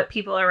to what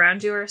people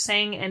around you are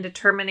saying and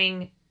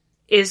determining,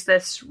 is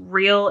this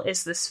real?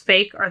 Is this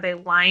fake? Are they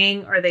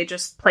lying? Are they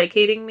just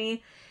placating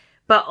me?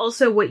 But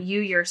also what you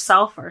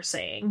yourself are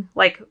saying.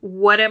 Like,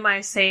 what am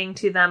I saying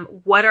to them?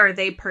 What are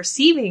they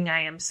perceiving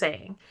I am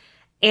saying?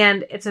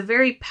 And it's a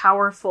very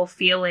powerful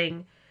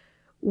feeling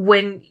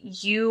when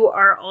you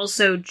are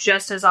also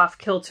just as off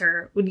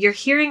kilter, when you're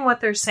hearing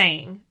what they're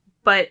saying,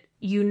 but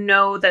you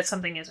know that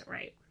something isn't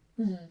right.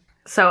 Mm-hmm.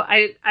 So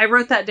I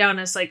wrote that down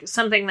as like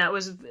something that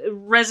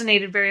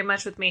resonated very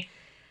much with me.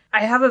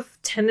 I have a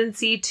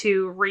tendency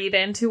to read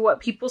into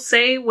what people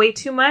say way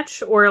too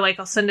much, or like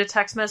I'll send a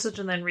text message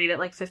and then read it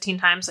like 15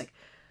 times. Like,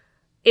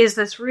 is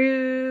this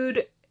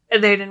rude? They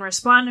didn't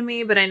respond to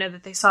me, but I know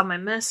that they saw my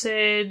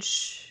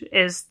message.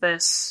 Is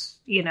this,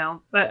 you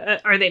know,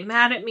 are they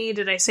mad at me?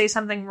 Did I say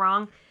something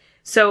wrong?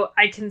 So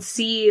I can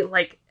see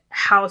like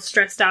how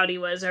stressed out he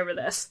was over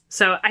this.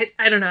 So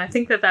I don't know. I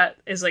think that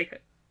is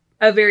like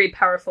a very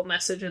powerful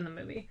message in the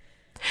movie.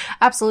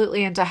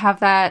 Absolutely. And to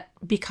have that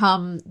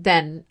become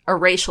then a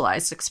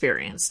racialized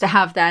experience, to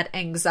have that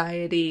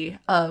anxiety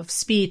of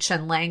speech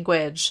and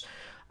language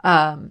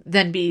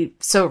then be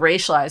so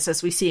racialized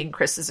as we see in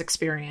Chris's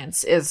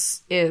experience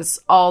is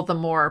all the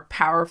more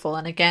powerful.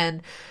 And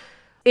again,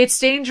 it's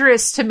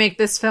dangerous to make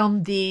this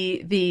film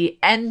the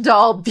end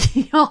all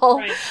be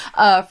all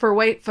for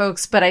white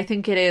folks, but I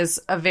think it's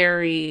a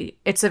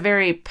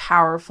very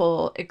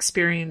powerful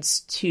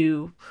experience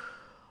to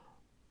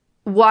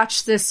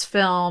watch this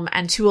film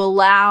and to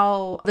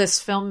allow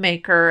this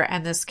filmmaker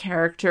and this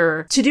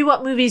character to do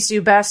what movies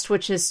do best,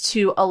 which is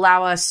to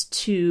allow us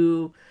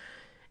to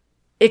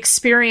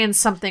experience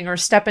something or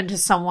step into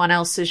someone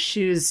else's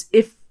shoes,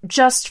 if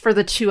just for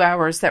the 2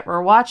 hours that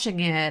we're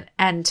watching it,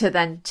 and to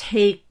then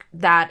take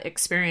that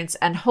experience.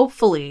 And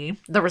hopefully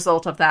the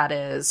result of that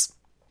is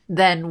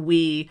then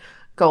we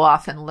go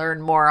off and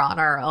learn more on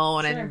our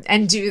own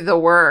and do the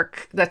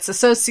work that's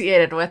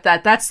associated with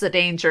that. That's the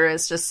danger,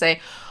 is just say,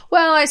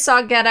 well, I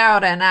saw Get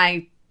Out and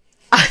I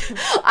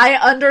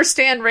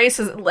understand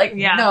racism. Like,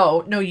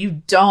 no,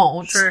 you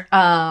don't. Sure.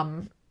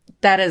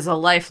 That is a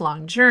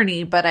lifelong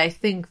journey. But I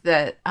think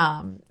that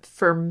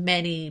for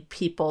many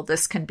people,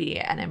 this can be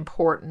an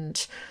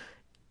important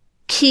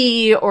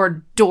key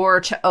or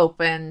door to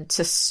open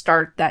to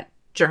start that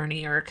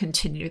journey or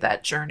continue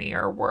that journey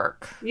or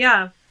work.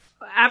 Yeah.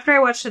 After I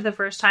watched it the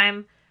first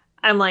time,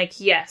 I'm like,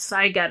 yes,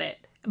 I get it.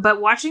 But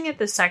watching it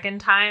the second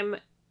time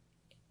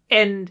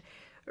and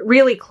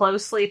really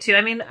closely too.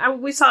 I mean,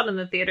 we saw it in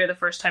the theater the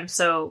first time,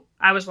 so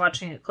I was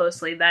watching it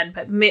closely then,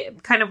 but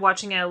kind of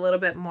watching it a little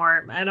bit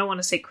more, I don't want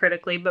to say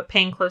critically, but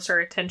paying closer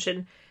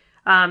attention.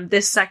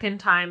 This second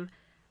time,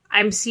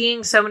 I'm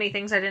seeing so many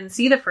things I didn't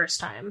see the first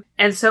time.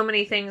 And so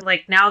many things,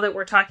 like now that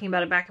we're talking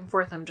about it back and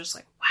forth, I'm just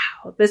like,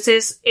 wow,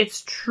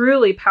 it's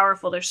truly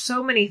powerful. There's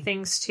so many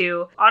things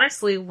to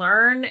honestly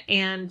learn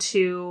and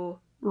to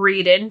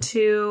read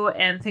into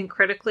and think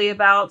critically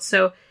about.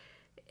 So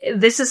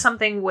this is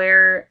something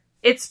where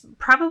it's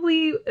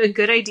probably a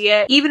good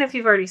idea, even if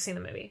you've already seen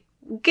the movie.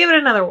 Give it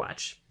another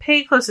watch.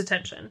 Pay close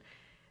attention,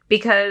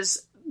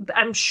 because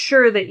I'm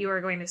sure that you are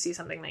going to see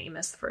something that you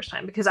missed the first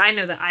time, because I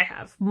know that I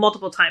have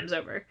multiple times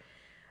over.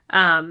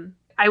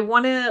 I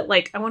want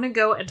to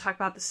go and talk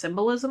about the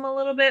symbolism a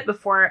little bit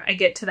before I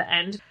get to the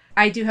end.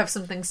 I do have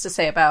some things to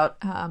say about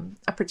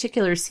a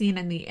particular scene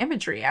in the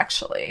imagery,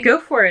 actually. Go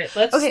for it.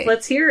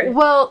 Let's hear it.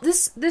 Well,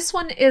 this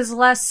one is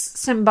less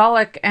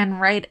symbolic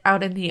and right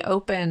out in the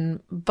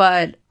open,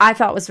 but I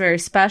thought was very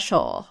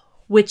special,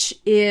 which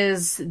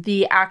is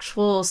the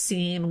actual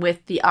scene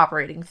with the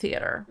operating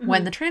theater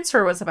when the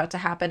transfer was about to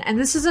happen. And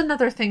this is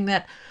another thing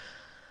that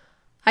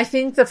I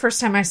think the first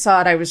time I saw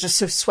it, I was just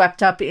so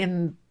swept up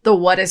in the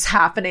what is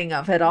happening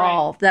of it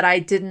all that I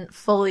didn't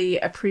fully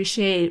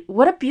appreciate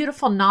what a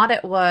beautiful nod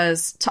it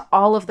was to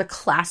all of the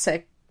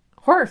classic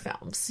horror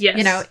films. Yes.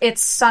 You know,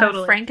 it's Son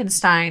of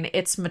Frankenstein,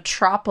 it's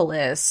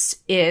Metropolis,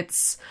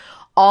 it's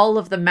all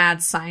of the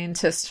Mad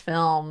Scientist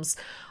films.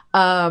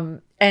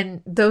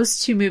 And those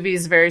two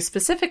movies very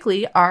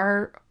specifically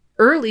are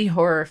early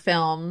horror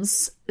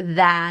films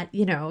that,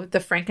 you know, the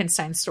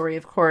Frankenstein story,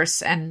 of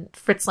course, and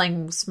Fritz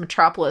Lang's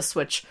Metropolis,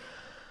 which,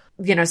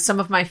 you know, some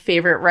of my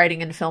favorite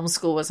writing in film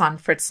school was on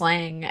Fritz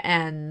Lang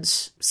and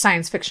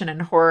science fiction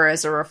and horror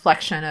as a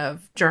reflection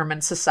of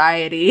German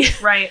society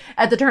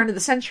at the turn of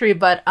the century.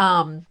 But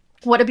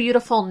what a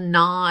beautiful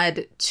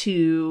nod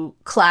to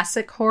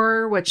classic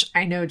horror, which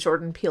I know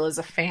Jordan Peele is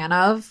a fan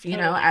of, you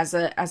know, as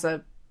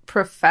a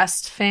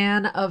professed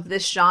fan of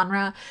this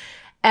genre.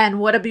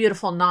 And what a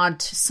beautiful nod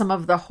to some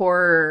of the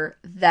horror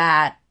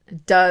that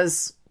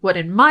does what,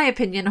 in my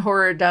opinion,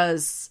 horror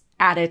does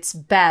at its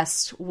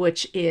best,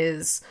 which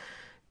is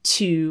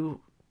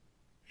to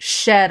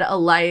shed a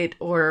light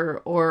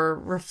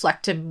or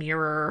reflect a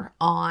mirror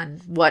on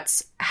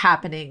what's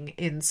happening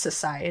in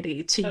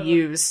society, to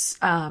use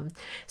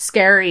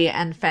scary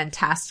and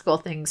fantastical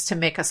things to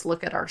make us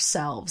look at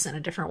ourselves in a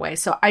different way.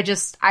 So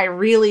I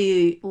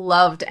really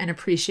loved and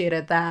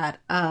appreciated that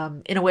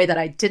in a way that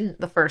I didn't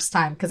the first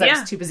time, because I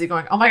was too busy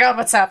going, oh my God,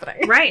 what's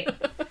happening? Right.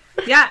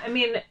 Yeah. I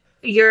mean,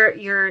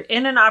 you're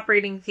in an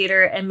operating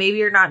theater and maybe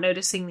you're not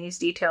noticing these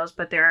details,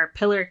 but there are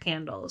pillar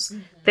candles.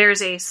 Mm-hmm.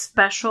 There's a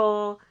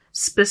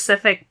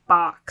specific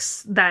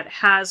box that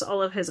has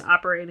all of his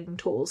operating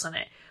tools in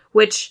it,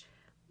 which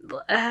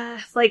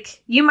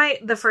like you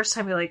might the first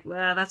time be like,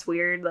 well, that's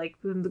weird, like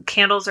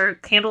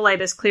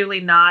candlelight is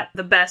clearly not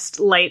the best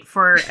light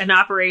for an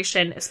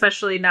operation,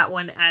 especially not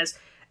one as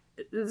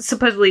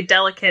supposedly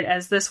delicate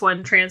as this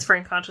one,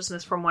 transferring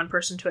consciousness from one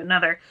person to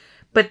another.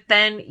 But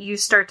then you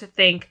start to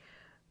think,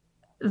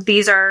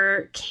 these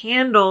are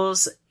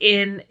candles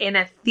in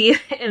an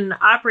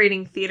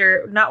operating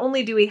theater. Not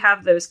only do we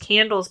have those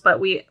candles, but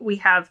we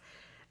have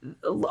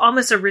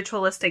almost a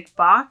ritualistic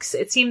box.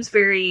 It seems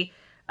very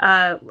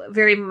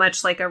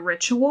much like a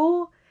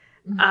ritual.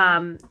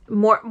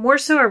 More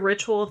so a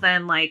ritual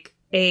than like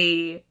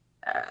a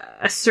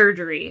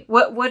surgery.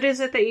 What is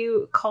it that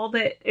you called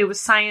it? It was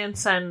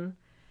science and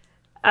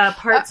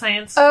part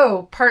science.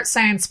 Oh, part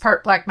science,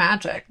 part black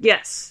magic.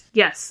 Yes.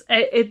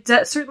 It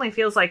certainly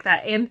feels like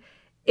that, and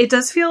it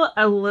does feel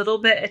a little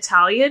bit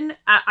Italian.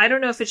 I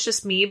don't know if it's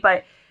just me,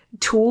 but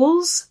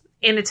tools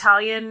in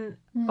Italian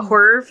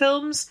horror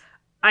films,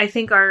 I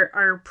think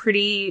are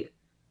pretty.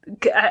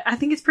 I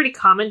think it's pretty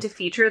common to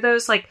feature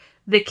those. Like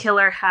the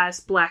killer has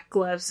black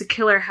gloves. The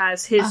killer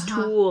has his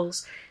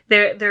tools.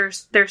 They're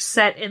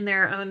set in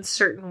their own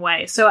certain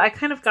way. So I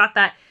kind of got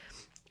that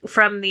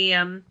from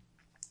the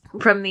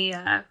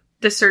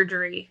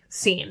surgery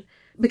scene,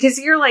 because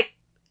you're like,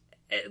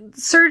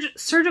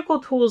 surgical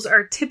tools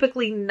are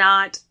typically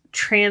not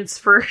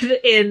transferred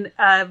in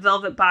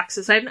velvet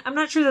boxes. I'm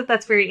not sure that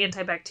that's very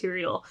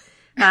antibacterial.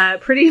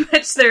 Pretty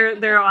much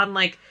they're on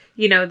like,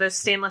 those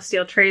stainless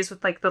steel trays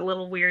with like the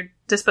little weird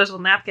disposable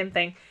napkin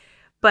thing.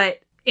 But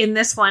in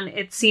this one,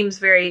 it seems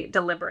very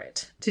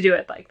deliberate to do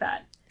it like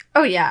that.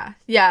 Oh, yeah.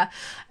 Yeah.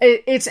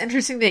 It's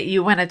interesting that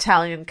you went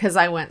Italian, because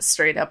I went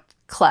straight up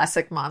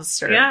classic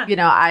monster.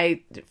 Yeah.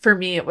 For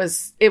me, it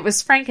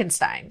was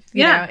Frankenstein.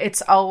 Yeah.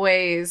 It's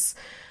always,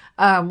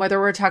 whether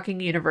we're talking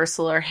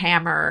Universal or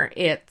Hammer,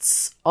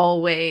 it's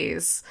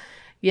always,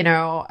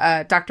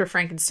 Dr.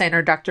 Frankenstein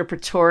or Dr.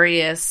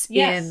 Pretorius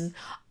in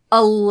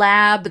a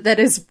lab that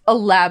is a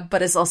lab,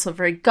 but is also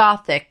very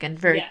gothic and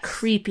very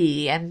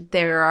creepy. And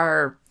there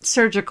are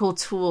surgical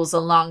tools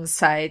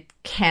alongside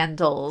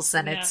candles,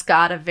 and it's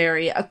got a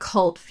very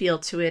occult feel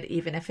to it,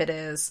 even if it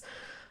is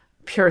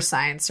pure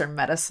science or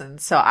medicine.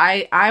 So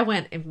I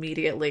went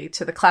immediately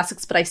to the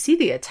classics, but I see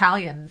the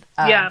Italian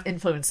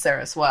influence there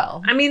as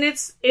well. I mean,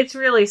 it's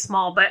really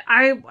small, but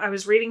I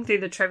was reading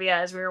through the trivia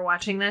as we were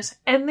watching this,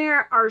 and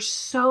there are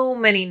so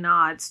many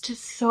nods to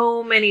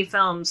so many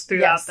films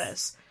throughout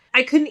this.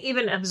 I couldn't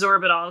even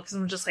absorb it all, because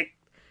I'm just like,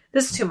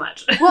 this is too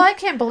much. Well, I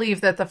can't believe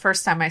that the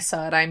first time I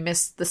saw it, I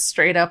missed the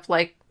straight up,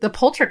 like, the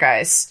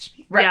poltergeist.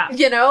 Right?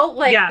 Yeah.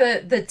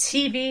 The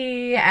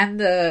TV and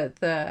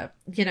the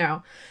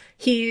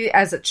he,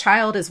 as a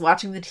child, is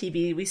watching the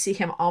TV. We see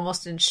him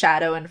almost in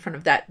shadow in front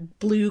of that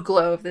blue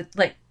glow of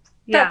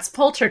that's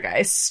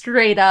Poltergeist,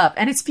 straight up.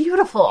 And it's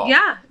beautiful.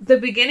 Yeah. The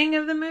beginning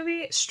of the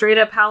movie, straight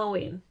up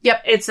Halloween.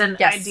 Yep. It's an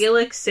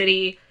idyllic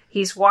city.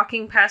 He's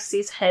walking past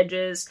these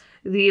hedges.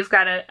 You've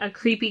got a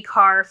creepy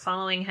car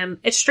following him.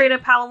 It's straight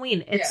up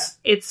Halloween.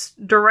 It's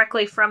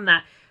directly from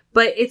that.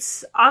 But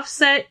it's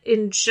offset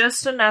in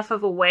just enough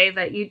of a way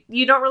that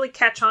you don't really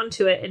catch on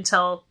to it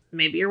until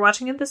maybe you're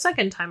watching it the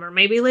second time, or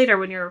maybe later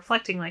when you're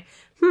reflecting, like,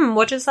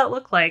 what does that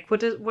look like? What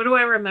do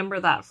I remember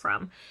that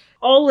from?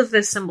 All of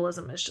this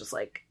symbolism is just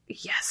like,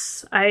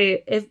 yes,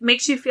 it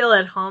makes you feel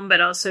at home, but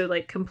also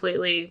like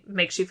completely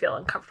makes you feel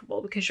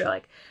uncomfortable, because you're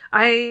like,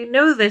 I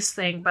know this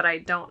thing, but I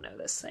don't know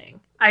this thing.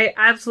 I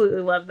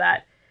absolutely love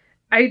that.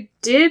 I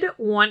did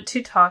want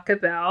to talk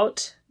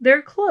about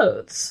their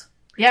clothes.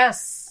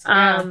 Yes.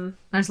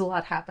 There's a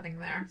lot happening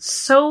there.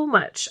 So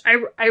much.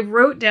 I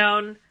wrote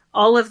down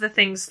all of the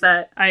things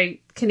that I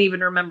can even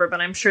remember, but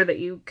I'm sure that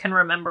you can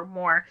remember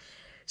more.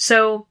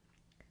 So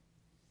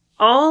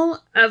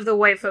all of the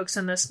white folks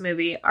in this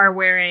movie are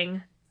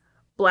wearing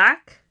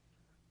black,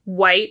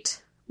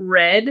 white,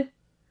 red,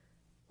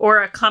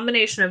 or a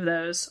combination of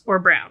those, or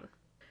brown.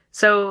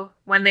 So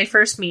when they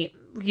first meet,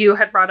 you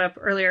had brought up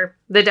earlier,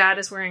 the dad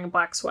is wearing a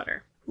black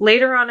sweater.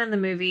 Later on in the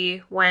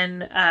movie,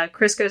 when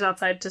Chris goes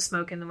outside to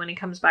smoke, and then when he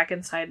comes back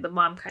inside, the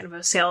mom kind of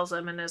assails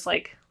him and is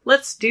like,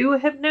 let's do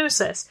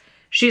hypnosis.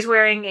 She's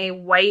wearing a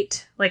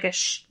white, like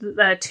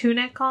a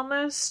tunic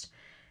almost.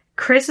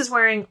 Chris is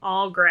wearing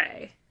all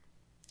gray.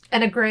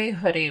 And a gray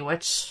hoodie,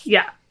 which...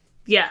 Yeah.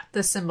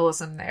 The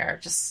symbolism there,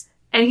 just...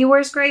 And he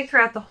wears gray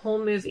throughout the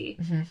whole movie.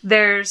 Mm-hmm.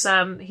 There's,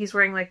 he's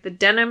wearing like the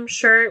denim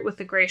shirt with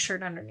the gray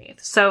shirt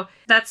underneath. So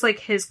that's like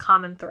his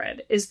common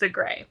thread, is the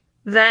gray.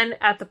 Then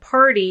at the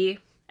party,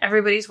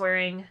 everybody's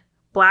wearing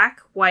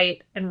black,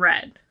 white, and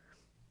red.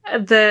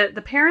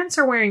 The parents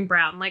are wearing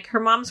brown. Like, her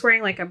mom's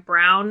wearing like a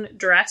brown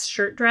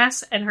shirt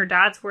dress, and her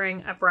dad's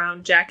wearing a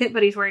brown jacket,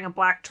 but he's wearing a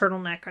black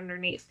turtleneck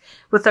underneath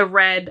with a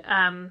red,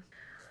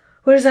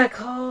 what is that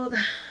called?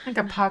 Like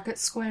a pocket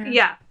square?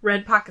 Yeah,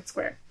 red pocket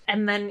square.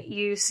 And then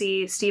you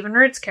see Stephen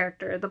Root's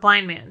character, the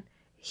blind man.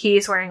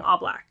 He's wearing all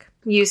black.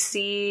 You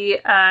see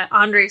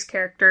Andre's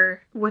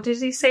character, what did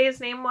he say his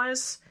name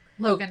was?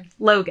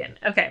 Logan.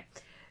 Okay.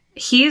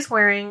 He's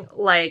wearing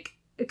like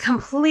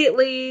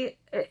completely...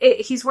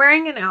 he's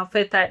wearing an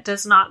outfit that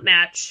does not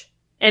match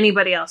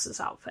anybody else's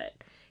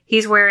outfit.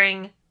 He's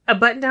wearing a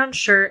button-down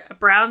shirt, a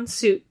brown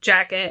suit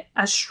jacket,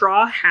 a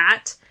straw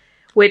hat,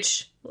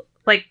 which,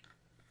 like,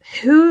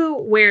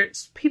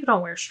 people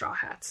don't wear straw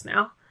hats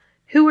now.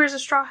 Who wears a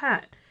straw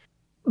hat?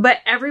 But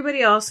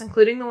everybody else,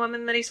 including the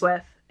woman that he's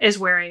with, is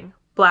wearing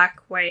black,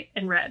 white,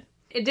 and red.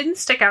 It didn't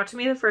stick out to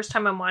me the first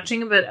time I'm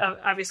watching it, but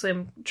obviously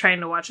I'm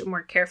trying to watch it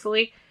more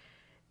carefully.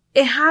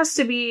 It has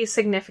to be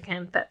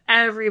significant that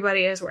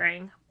everybody is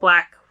wearing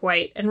black,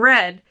 white, and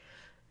red.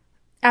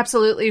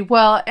 Absolutely.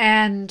 Well,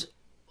 and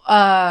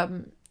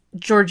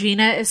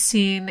Georgina is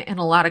seen in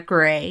a lot of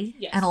gray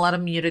and a lot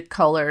of muted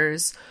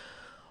colors.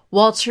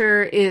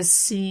 Walter is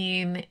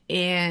seen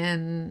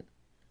in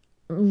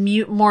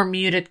more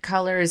muted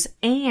colors,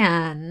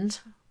 and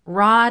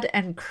Rod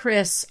and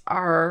Chris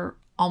are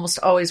almost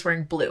always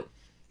wearing blue.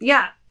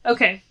 Yeah.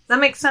 Okay. That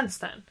makes sense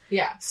then.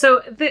 Yeah.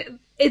 So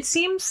it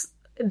seems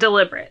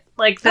deliberate.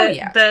 Like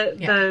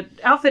the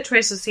outfit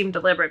choices seem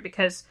deliberate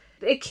because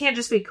it can't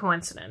just be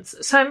coincidence.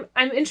 So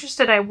I'm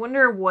interested. I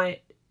wonder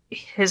what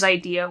his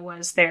idea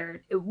was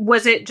there.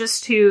 Was it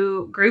just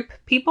to group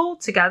people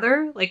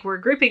together? Like, we're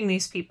grouping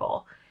these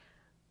people.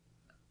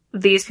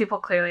 These people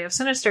clearly have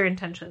sinister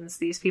intentions.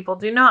 These people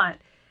do not.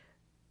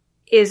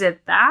 Is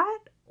it that?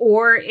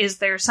 Or is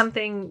there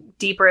something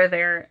deeper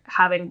there,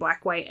 having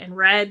black, white, and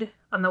red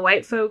on the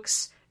white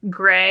folks,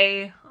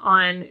 gray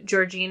on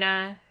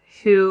Georgina,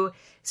 who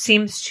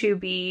seems to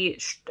be,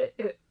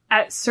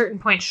 at certain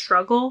points,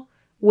 struggle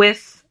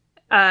with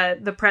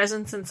the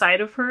presence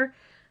inside of her.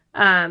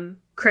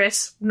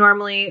 Chris,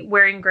 normally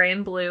wearing gray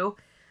and blue.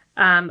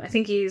 I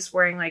think he's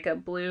wearing like a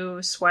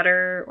blue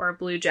sweater or a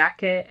blue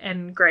jacket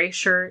and gray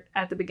shirt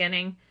at the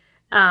beginning.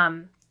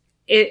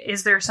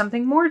 Is there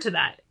something more to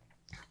that?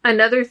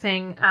 Another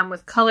thing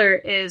with color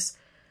is,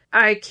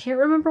 I can't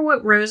remember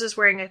what Rose is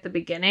wearing at the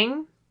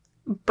beginning,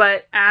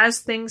 but as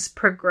things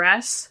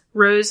progress,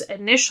 Rose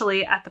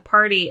initially at the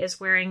party is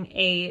wearing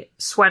a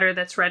sweater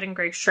that's red and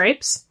gray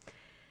stripes.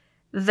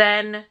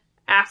 Then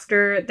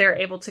after they're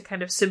able to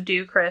kind of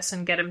subdue Chris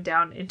and get him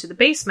down into the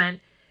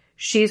basement,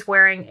 she's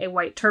wearing a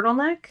white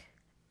turtleneck,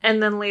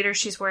 and then later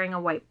she's wearing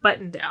a white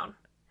button down.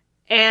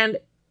 And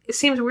it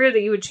seems weird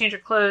that you would change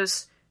your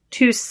clothes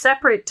 2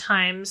 separate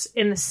times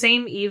in the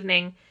same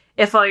evening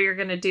if all you're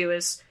going to do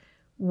is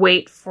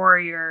wait for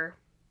your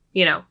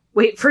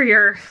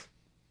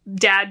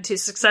dad to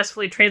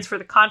successfully transfer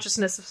the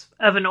consciousness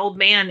of an old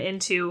man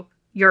into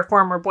your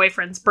former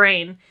boyfriend's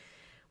brain.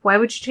 Why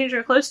would you change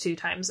your clothes 2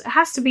 times? There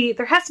has to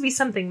be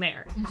something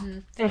there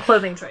in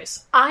clothing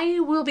choice. I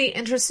will be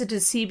interested to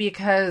see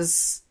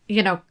because,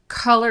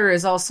 color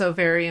is also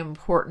very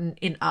important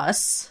in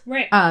Us.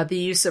 Right. The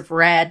use of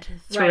red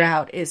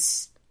throughout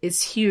is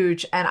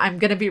huge. And I'm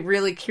going to be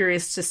really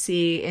curious to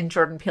see in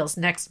Jordan Peele's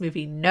next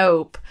movie,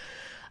 Nope,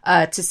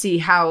 to see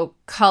how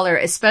color,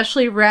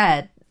 especially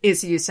red,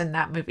 is used in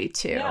that movie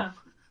too.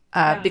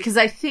 Yeah. Because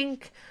I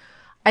think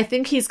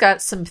he's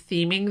got some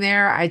theming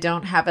there. I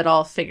don't have it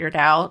all figured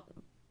out,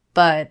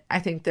 but I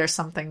think there's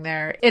something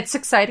there. It's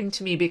exciting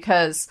to me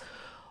because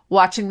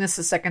watching this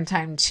a second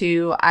time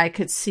too, I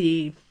could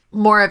see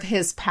more of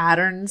his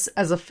patterns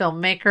as a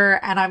filmmaker,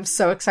 and I'm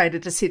so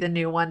excited to see the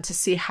new one, to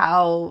see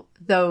how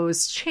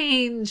those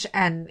change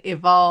and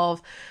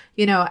evolve.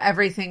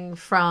 Everything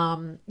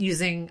from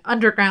using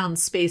underground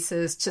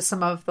spaces to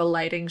some of the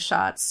lighting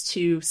shots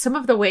to some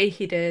of the way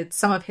he did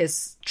some of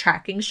his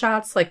tracking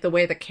shots, like the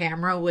way the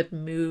camera would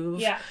move.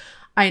 Yeah.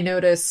 I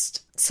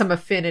noticed some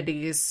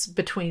affinities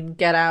between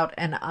Get Out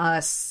and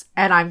Us,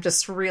 and I'm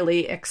just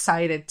really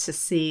excited to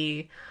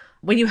see,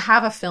 when you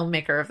have a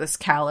filmmaker of this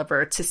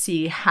caliber, to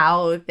see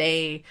how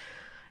they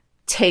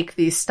take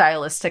these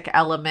stylistic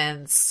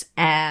elements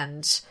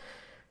and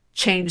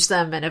change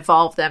them and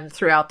evolve them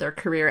throughout their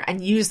career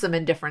and use them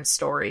in different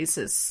stories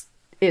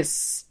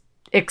is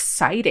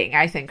exciting,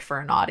 I think, for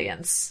an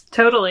audience.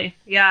 Totally.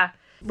 Yeah.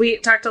 We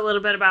talked a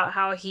little bit about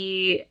how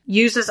he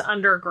uses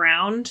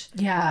underground.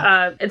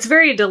 Yeah. It's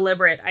very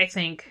deliberate, I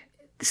think.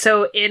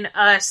 So in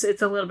Us,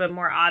 it's a little bit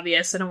more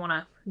obvious. I don't want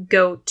to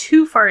go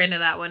too far into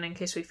that one in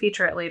case we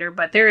feature it later,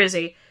 but there is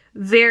a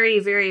very,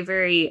 very,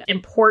 very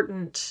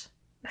important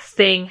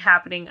thing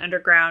happening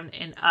underground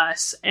in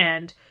Us,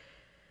 and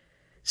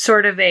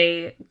sort of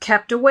a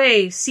kept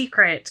away,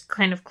 secret,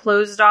 kind of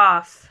closed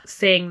off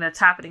thing that's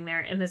happening there.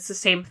 And it's the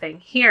same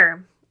thing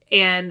here.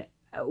 And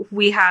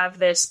we have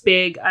this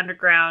big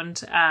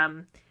underground,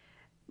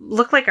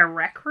 look like a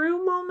rec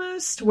room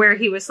almost, where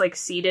he was like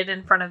seated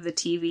in front of the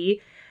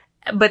TV.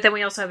 But then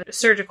we also have a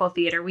surgical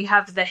theater. We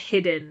have the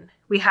hidden.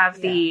 We have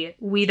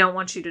we don't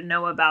want you to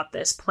know about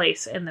this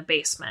place in the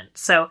basement.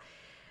 So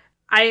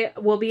I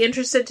will be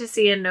interested to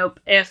see in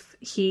Nope if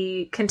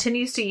he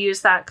continues to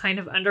use that kind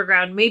of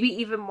underground, maybe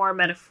even more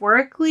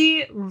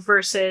metaphorically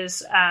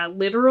versus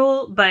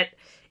literal. But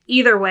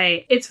either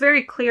way, it's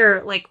very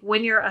clear, like,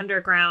 when you're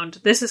underground,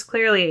 this is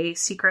clearly a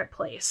secret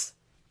place.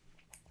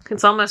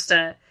 It's almost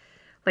a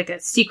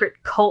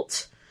secret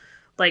cult,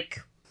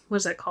 like, what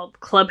is that called?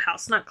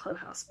 Clubhouse, not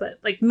clubhouse, but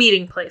like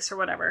meeting place or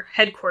whatever.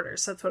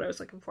 Headquarters. That's what I was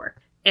looking for.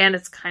 And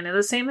it's kind of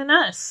the same in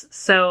Us.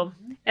 So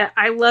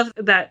I love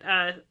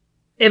that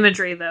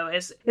imagery, though.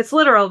 It's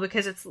literal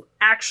because it's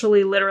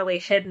actually literally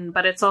hidden,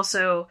 but it's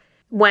also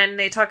when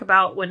they talk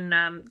about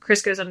when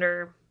Chris goes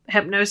under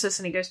hypnosis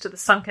and he goes to the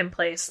sunken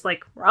place,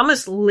 like, we're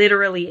almost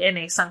literally in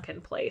a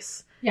sunken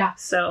place. Yeah.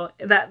 So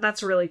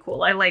that's really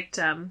cool. I liked,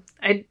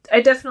 I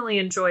definitely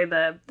enjoy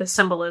the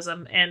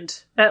symbolism and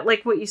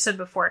like what you said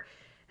before,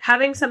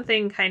 having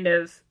something kind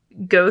of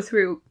go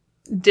through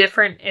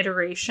different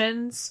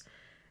iterations,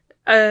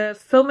 a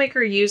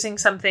filmmaker using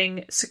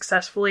something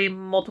successfully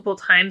multiple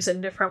times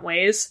in different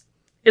ways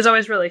is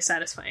always really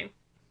satisfying.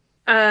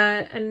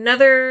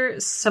 Another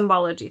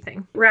symbology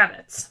thing.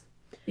 Rabbits.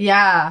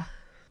 Yeah.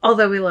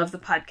 Although we love the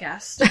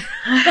podcast.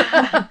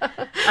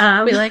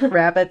 We like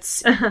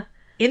rabbits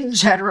in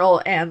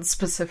general and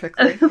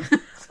specifically.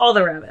 All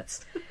the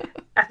rabbits.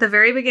 At the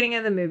very beginning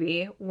of the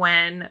movie,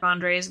 when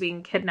Andre is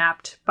being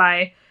kidnapped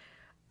by...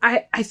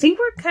 I think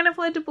we're kind of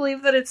led to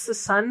believe that it's the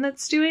son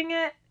that's doing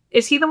it.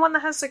 Is he the one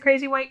that has the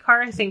crazy white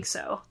car? I think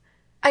so.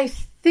 I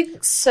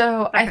think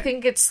so. Okay. I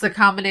think it's the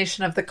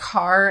combination of the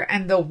car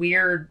and the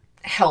weird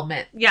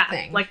helmet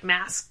thing. Like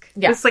mask.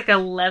 Yeah. It's like a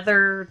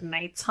leather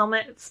knight's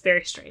helmet. It's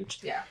very strange.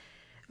 Yeah.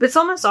 But it's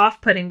almost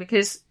off-putting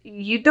because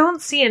you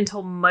don't see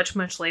until much,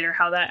 much later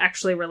how that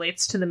actually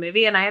relates to the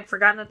movie. And I had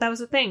forgotten that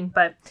was a thing.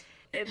 But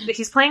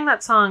he's playing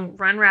that song,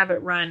 Run,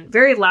 Rabbit, Run,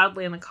 very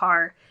loudly in the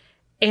car.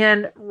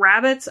 And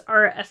rabbits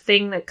are a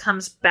thing that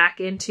comes back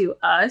into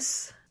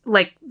us,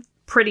 like,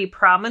 pretty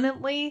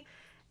prominently.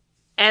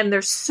 And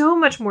there's so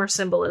much more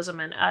symbolism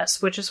in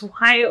Us, which is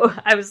why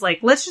I was like,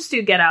 let's just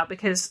do Get Out,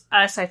 because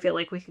Us, I feel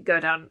like we could go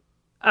down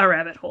a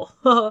rabbit hole.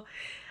 a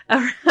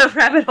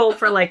rabbit hole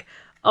for like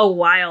a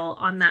while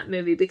on that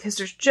movie, because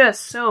there's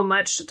just so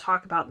much to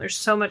talk about. There's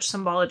so much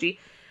symbology.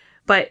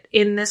 But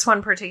in this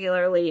one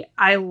particularly,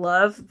 I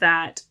love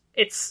that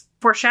it's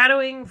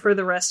foreshadowing for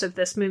the rest of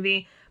this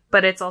movie,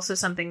 but it's also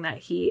something that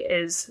he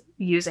is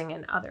using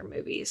in other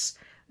movies.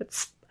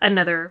 It's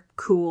another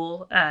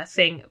cool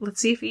thing. Let's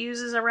see if he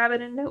uses a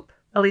rabbit in Nope.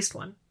 At least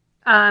one.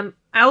 I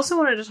also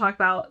wanted to talk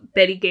about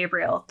Betty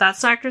Gabriel. That's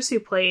the actress who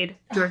played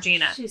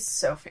Georgina. She's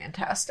so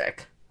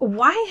fantastic.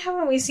 Why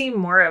haven't we seen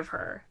more of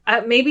her?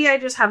 Maybe I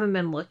just haven't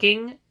been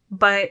looking,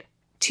 but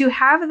to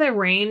have the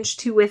range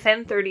to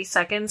within 30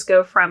 seconds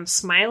go from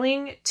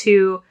smiling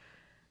to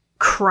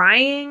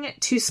crying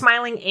to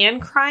smiling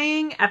and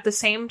crying at the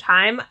same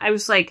time, I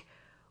was like,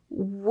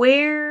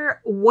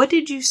 what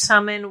did you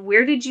summon?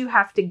 Where did you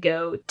have to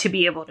go to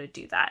be able to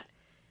do that?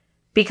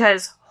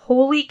 Because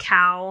holy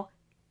cow,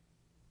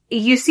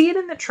 you see it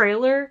in the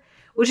trailer,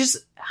 which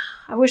is,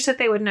 I wish that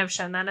they wouldn't have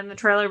shown that in the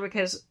trailer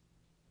because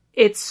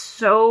it's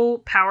so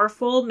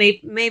powerful.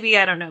 Maybe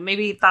I don't know.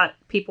 Maybe he thought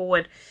people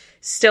would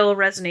still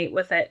resonate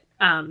with it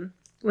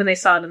when they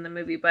saw it in the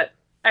movie. But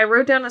I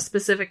wrote down a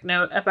specific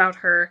note about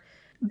her.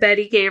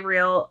 Betty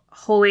Gabriel,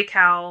 holy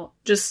cow,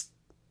 just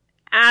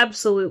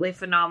absolutely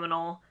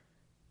phenomenal.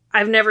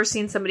 I've never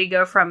seen somebody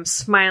go from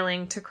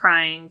smiling to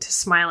crying to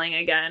smiling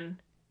again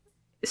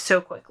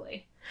so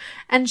quickly.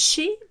 And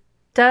she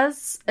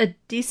does a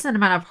decent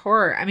amount of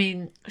horror. I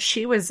mean,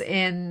 she was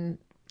in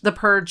The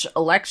Purge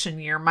election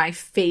year, my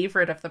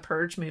favorite of the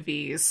Purge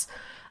movies.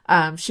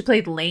 She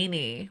played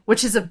Lainey,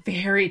 which is a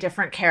very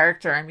different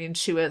character. I mean,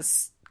 she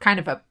was kind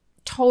of a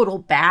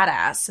total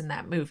badass in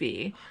that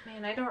movie.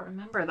 Man, I don't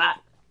remember that.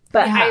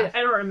 But Yeah.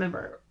 I don't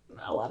remember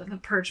a lot of the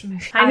Purge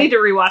movies. I need to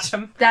rewatch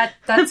them.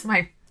 That's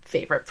my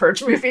favorite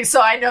Purge movie,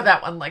 so I know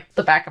that one like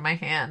the back of my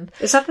hand.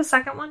 Is that the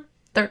second one?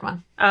 Third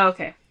one. Oh,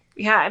 okay.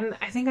 Yeah, and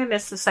I think I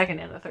missed the second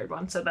and the third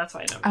one, so that's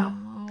why I don't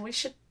know. Oh, we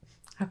should...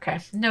 Okay.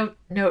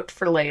 Note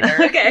for later.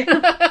 Okay.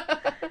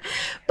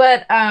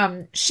 But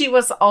she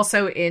was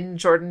also in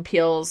Jordan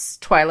Peele's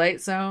Twilight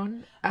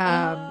Zone.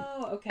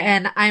 Okay.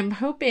 And I'm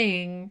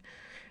hoping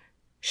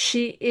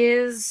she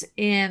is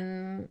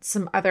in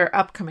some other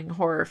upcoming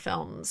horror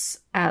films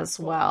as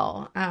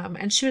well.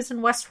 And she was in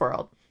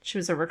Westworld. She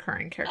was a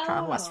recurring character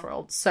on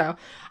Westworld. So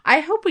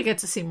I hope we get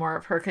to see more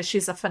of her because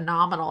she's a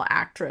phenomenal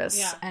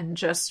actress and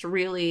just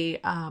really,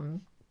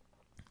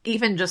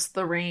 even just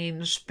the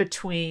range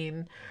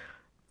between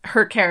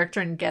her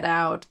character in Get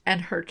Out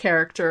and her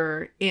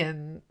character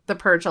in The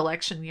Purge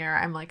election year.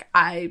 I'm like,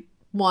 I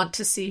want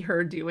to see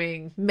her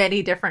doing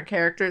many different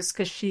characters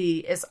because she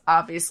is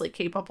obviously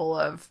capable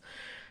of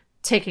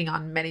taking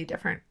on many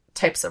different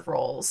types of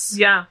roles.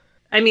 Yeah.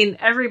 I mean,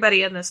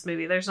 everybody in this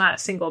movie, there's not a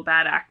single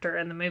bad actor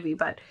in the movie,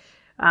 but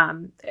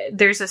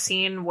there's a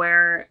scene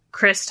where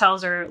Chris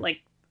tells her,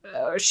 like,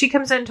 she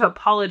comes in to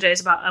apologize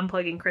about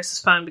unplugging Chris's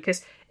phone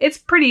because it's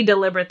pretty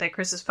deliberate that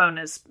Chris's phone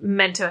is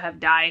meant to have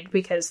died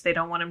because they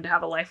don't want him to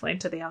have a lifeline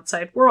to the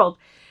outside world.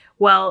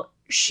 Well,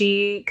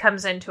 she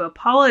comes in to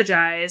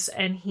apologize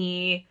and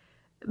he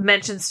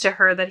mentions to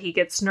her that he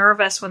gets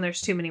nervous when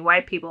there's too many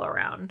white people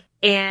around.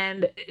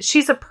 And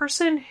she's a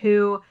person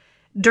who,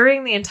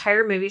 during the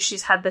entire movie,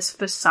 she's had this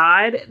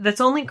facade that's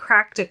only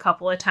cracked a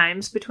couple of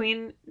times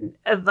between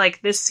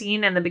like this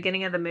scene and the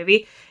beginning of the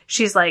movie.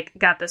 She's like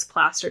got this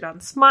plastered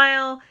on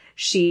smile.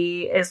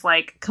 She is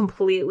like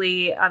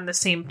completely on the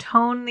same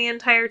tone the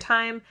entire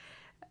time.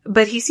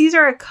 But he sees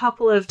her a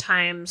couple of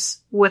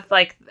times with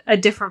like a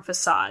different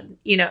facade,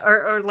 you know,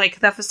 or like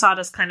that facade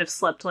is kind of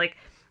slipped. Like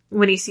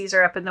when he sees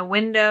her up in the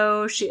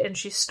window,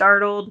 she's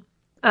startled.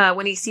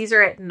 When he sees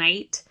her at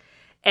night,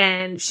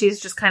 and she's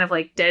just kind of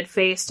like dead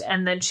faced,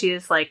 and then she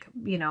is like,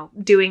 you know,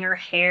 doing her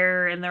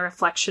hair and the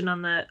reflection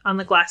on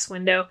the glass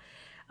window.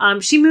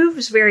 She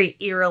moves very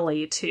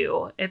eerily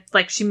too. It's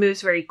like she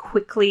moves very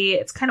quickly.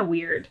 It's kind of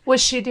weird.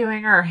 Was she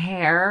doing her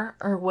hair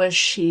or was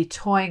she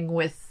toying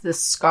with the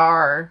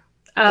scar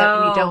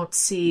that we don't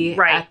see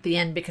right. at the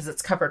end because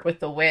it's covered with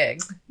the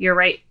wig. You're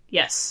right.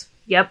 Yes.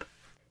 Yep.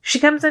 She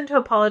comes in to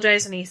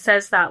apologize and he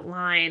says that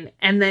line,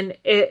 and then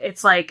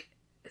it's like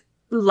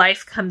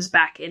life comes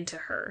back into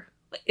her.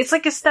 It's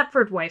like a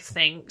Stepford wife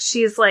thing.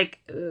 She's like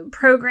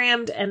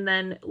programmed, and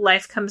then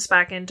life comes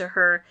back into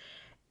her.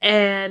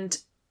 And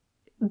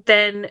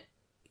then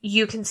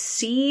you can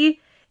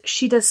see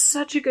she does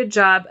such a good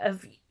job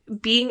of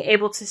being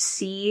able to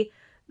see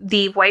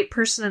the white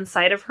person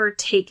inside of her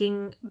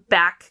taking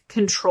back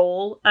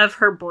control of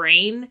her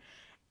brain.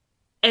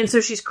 And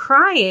so she's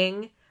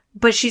crying,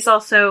 but she's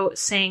also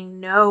saying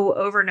no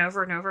over and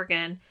over and over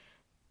again,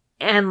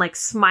 and like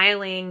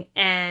smiling,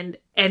 and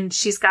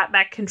she's got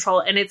back control.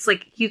 And it's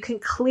like, you can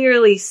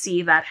clearly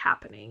see that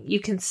happening. You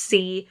can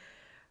see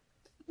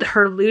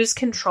her lose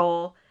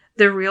control,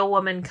 the real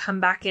woman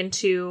come back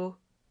into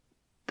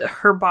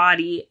her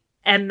body,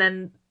 and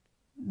then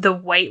the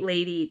white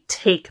lady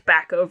take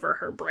back over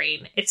her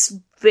brain. It's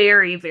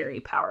very,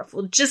 very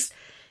powerful. It's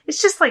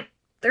just like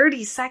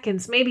 30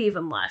 seconds, maybe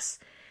even less.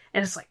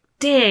 And it's like,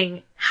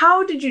 dang,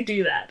 how did you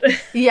do that?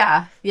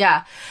 Yeah.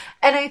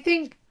 And I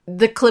think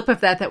the clip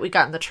of that we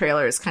got in the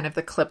trailer is kind of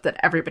the clip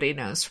that everybody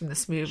knows from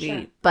this movie.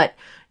 Sure. But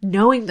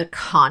knowing the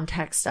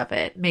context of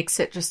it makes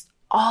it just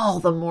all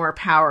the more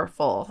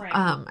powerful. Right.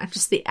 And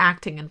just the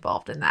acting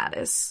involved in that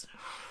is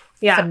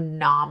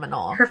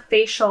phenomenal. Her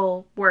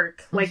facial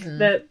work, like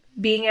the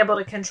being able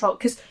to control,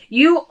 because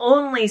you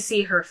only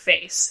see her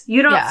face.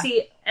 You don't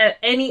see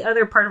any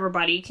other part of her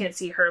body. You can't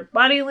see her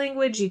body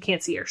language. You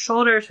can't see her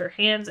shoulders, her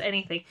hands,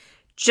 anything.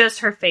 Just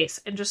her face,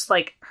 and just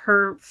like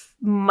her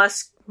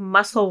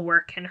muscle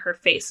work in her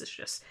face is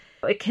just,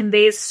 it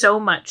conveys so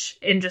much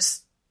in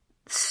just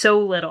so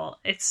little.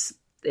 It's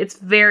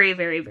very,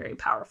 very, very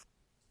powerful.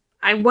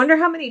 I wonder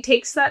how many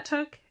takes that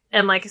took.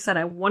 And like I said,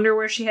 I wonder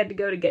where she had to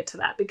go to get to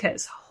that,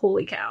 because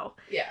holy cow.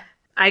 Yeah.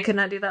 I could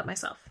not do that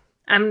myself.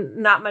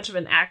 I'm not much of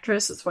an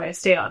actress. That's why I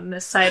stay on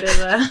this side of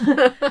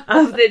the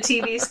of the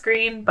TV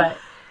screen. But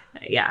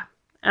yeah.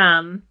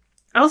 I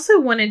also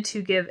wanted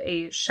to give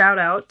a shout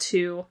out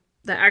to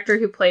the actor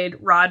who played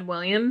Rod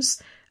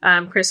Williams,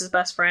 Chris's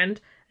best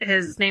friend.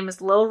 His name is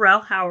Lil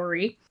Rel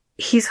Howery.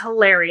 He's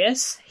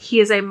hilarious.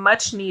 He is a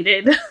much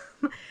needed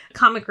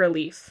comic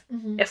relief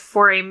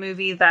for a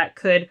movie that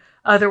could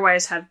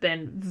otherwise have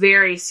been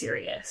very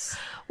serious.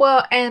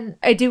 Well, and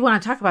I do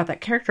want to talk about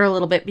that character a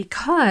little bit,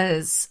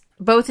 because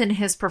both in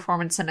his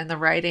performance and in the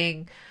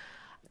writing,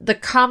 the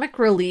comic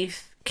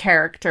relief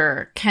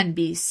character can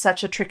be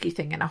such a tricky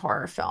thing in a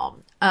horror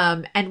film.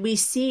 And we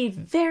see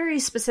very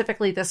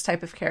specifically this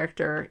type of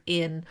character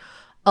in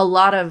a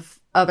lot of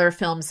other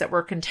films that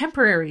were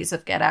contemporaries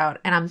of Get Out.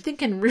 And I'm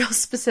thinking real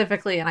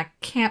specifically, and I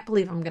can't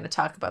believe I'm going to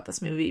talk about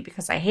this movie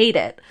because I hate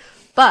it,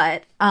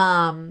 but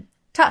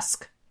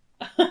Tusk.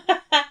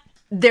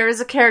 There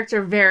is a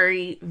character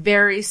very,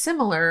 very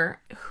similar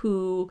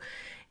who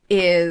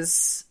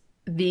is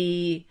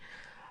the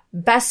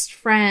best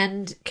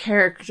friend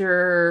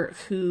character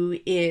who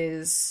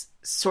is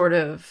sort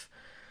of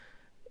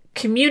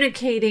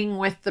communicating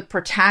with the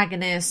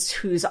protagonist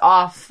who's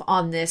off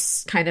on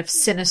this kind of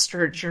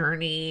sinister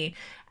journey,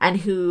 and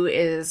who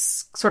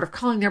is sort of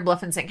calling their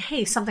bluff and saying,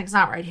 hey, something's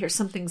not right here,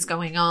 something's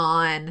going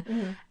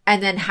on,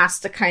 and then has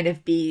to kind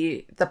of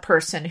be the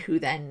person who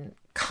then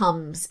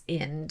comes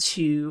in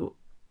to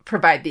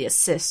provide the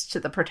assist to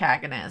the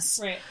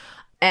protagonist. Right.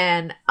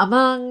 And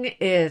among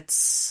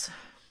its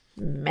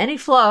many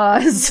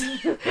flaws,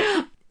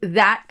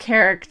 that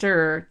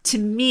character, to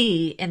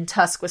me, in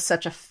Tusk was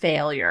such a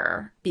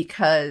failure,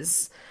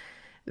 because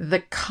the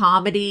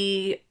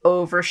comedy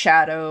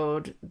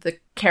overshadowed the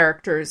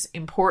character's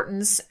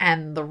importance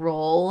and the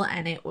role,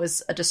 and it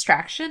was a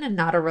distraction and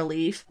not a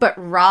relief. But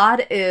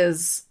Rod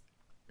is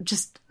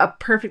just a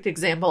perfect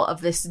example of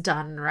this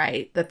done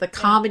right, that the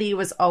comedy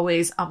was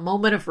always a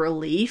moment of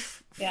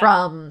relief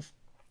from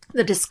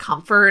the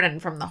discomfort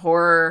and from the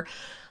horror.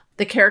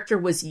 The character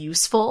was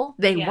useful.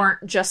 They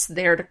weren't just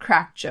there to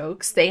crack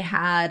jokes. They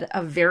had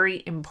a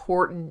very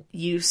important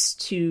use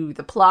to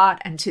the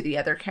plot and to the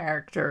other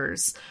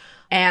characters.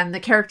 And the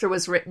character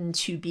was written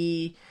to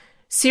be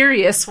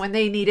serious when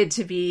they needed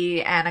to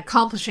be, and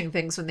accomplishing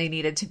things when they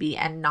needed to be,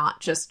 and not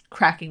just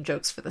cracking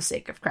jokes for the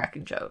sake of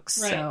cracking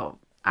jokes. Right. So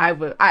I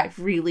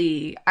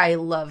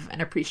love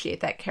and appreciate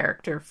that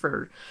character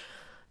for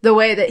the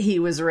way that he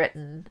was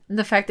written, and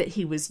the fact that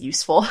he was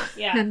useful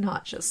and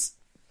not just,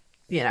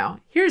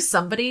 here's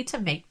somebody to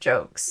make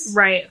jokes.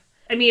 Right.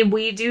 I mean,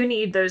 we do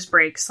need those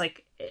breaks.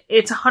 Like,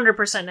 it's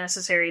 100%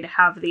 necessary to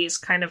have these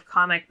kind of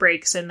comic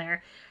breaks in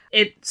there.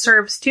 It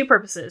serves two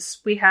purposes.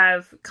 We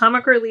have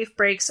comic relief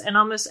breaks, and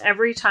almost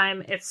every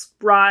time it's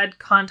Rod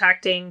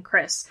contacting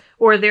Chris,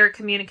 or they're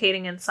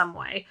communicating in some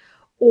way.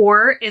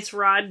 Or it's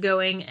Rod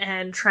going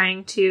and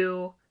trying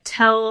to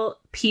tell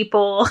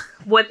people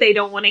what they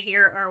don't want to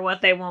hear or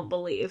what they won't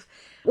believe.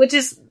 Which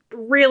is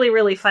really,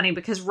 really funny,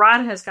 because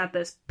Rod has got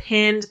this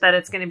pinned that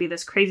it's going to be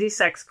this crazy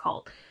sex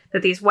cult.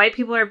 That these white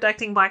people are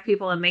abducting black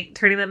people and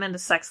turning them into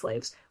sex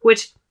slaves.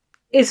 Which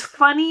is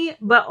funny,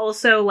 but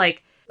also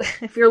like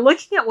if you're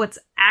looking at what's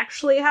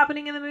actually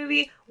happening in the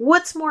movie,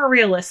 what's more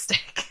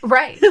realistic?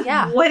 Right.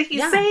 Yeah. What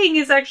he's saying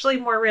is actually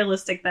more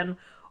realistic than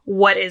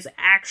what is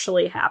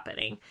actually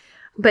happening.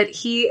 But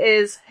he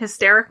is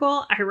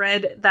hysterical. I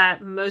read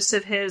that most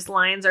of his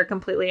lines are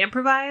completely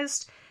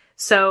improvised.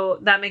 So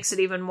that makes it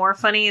even more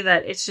funny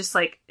that it's just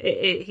like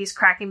he's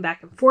cracking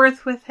back and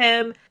forth with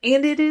him.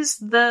 And it is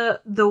the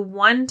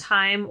one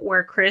time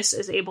where Chris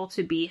is able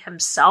to be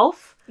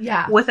himself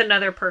with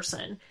another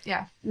person.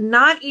 Yeah.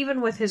 Not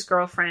even with his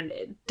girlfriend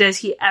does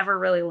he ever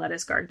really let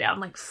his guard down.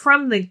 Like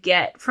from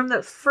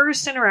the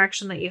first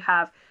interaction that you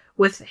have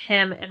with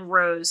him and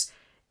Rose,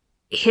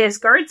 his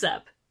guard's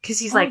up. Because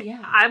he's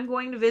I'm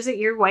going to visit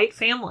your white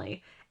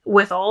family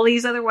with all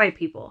these other white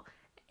people.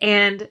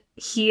 And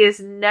he is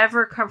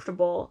never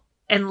comfortable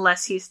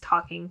unless he's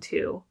talking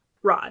to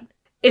Rod.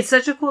 It's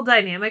such a cool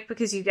dynamic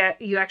because you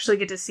actually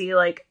get to see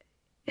like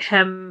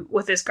him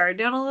with his guard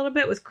down a little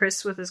bit, with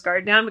Chris with his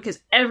guard down, because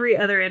every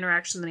other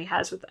interaction that he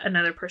has with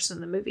another person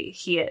in the movie,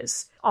 he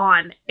is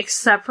on,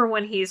 except for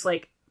when he's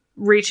like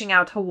reaching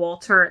out to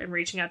Walter and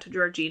reaching out to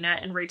Georgina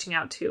and reaching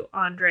out to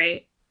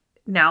Andre,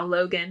 now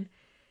Logan.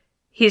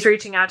 He's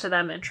reaching out to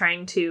them and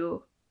trying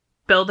to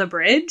build a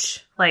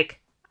bridge.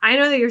 Like, I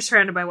know that you're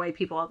surrounded by white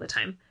people all the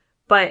time,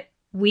 but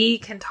we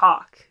can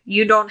talk.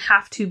 You don't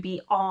have to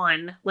be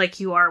on like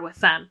you are with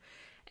them.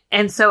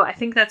 And so I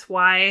think that's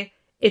why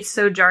it's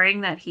so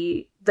jarring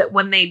that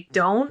when they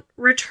don't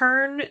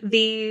return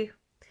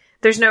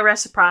there's no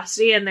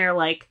reciprocity and they're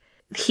like,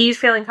 he's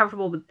feeling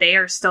comfortable, but they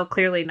are still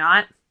clearly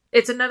not.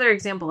 It's another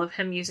example of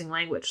him using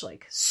language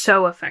like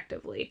so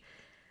effectively.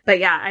 But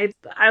yeah,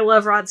 I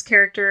love Rod's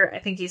character. I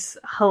think he's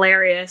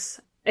hilarious.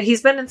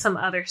 He's been in some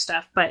other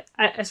stuff, but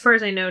as far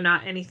as I know,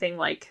 not anything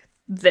like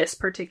this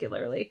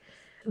particularly.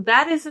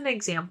 That is an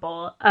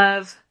example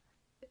of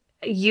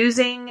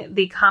using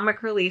the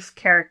comic relief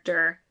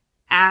character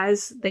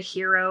as the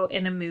hero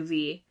in a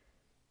movie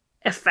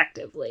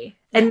effectively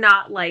and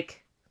not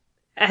like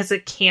as a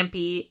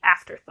campy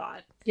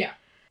afterthought. Yeah.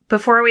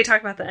 Before we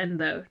talk about the end,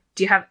 though,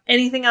 do you have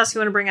anything else you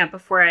want to bring up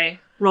before I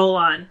roll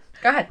on?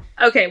 Go ahead.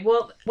 Okay,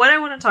 well, what I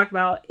want to talk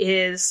about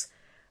is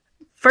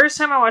first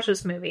time I watched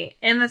this movie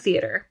in the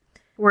theater.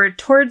 We're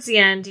towards the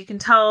end. You can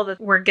tell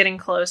that we're getting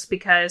close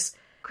because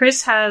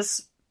Chris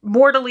has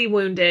mortally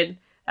wounded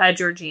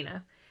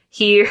Georgina.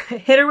 He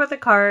hit her with a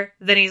car.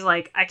 Then he's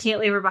like, I can't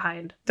leave her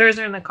behind. Throws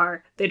her in the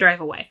car. They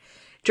drive away.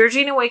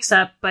 Georgina wakes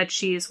up, but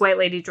she's White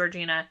Lady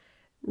Georgina.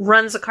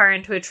 Runs the car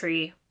into a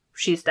tree.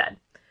 She's dead.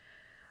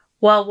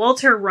 Well,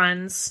 Walter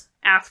runs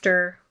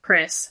after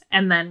Chris,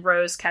 and then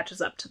Rose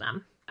catches up to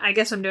them. I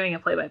guess I'm doing a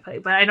play-by-play,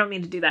 but I don't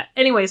mean to do that.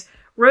 Anyways,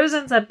 Rose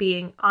ends up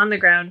being on the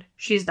ground.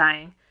 She's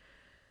dying.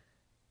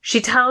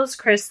 She tells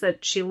Chris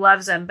that she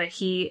loves him, but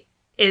he's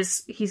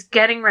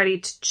getting ready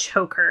to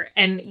choke her.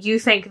 And you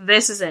think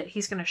this is it.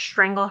 He's going to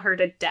strangle her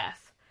to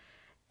death.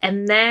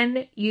 And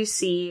then you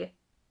see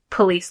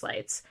police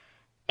lights.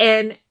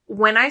 And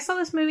when I saw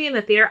this movie in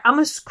the theater, I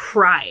almost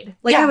cried.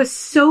 Like, I was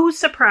so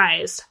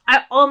surprised.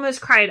 I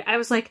almost cried. I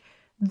was like,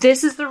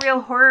 this is the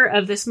real horror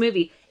of this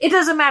movie. It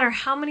doesn't matter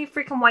how many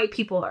freaking white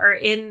people are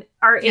in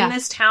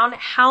this town,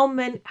 how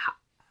many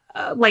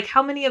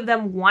of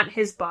them want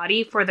his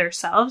body for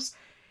themselves.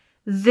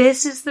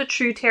 This is the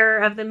true terror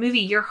of the movie.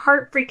 Your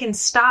heart freaking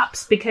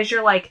stops because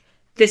you're like,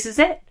 this is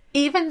it.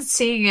 Even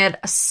seeing it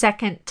a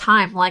second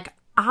time, like,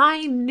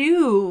 I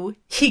knew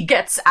he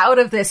gets out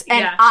of this,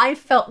 and I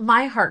felt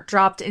my heart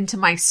dropped into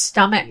my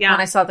stomach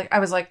when I saw I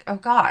was like, oh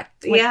God.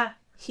 Like,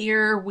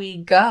 here we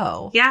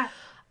go. Yeah.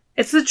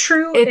 It's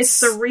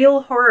the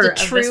real horror of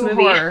this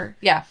movie. Horror.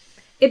 Yeah.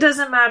 It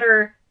doesn't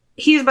matter.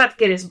 He's about to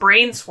get his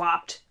brain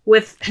swapped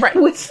with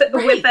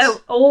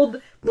the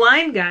old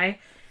blind guy.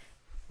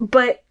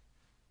 But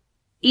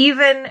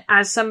even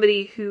as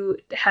somebody who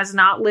has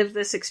not lived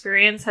this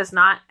experience, has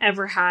not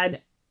ever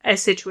had a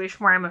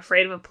situation where I'm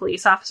afraid of a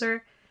police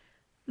officer,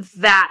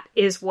 that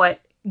is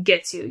what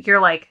gets you.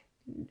 You're like,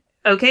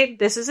 okay,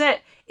 this is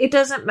it. It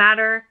doesn't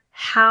matter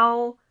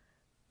how.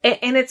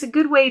 And it's a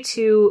good way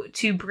to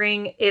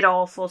bring it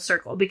all full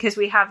circle, because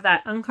we have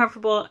that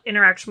uncomfortable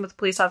interaction with the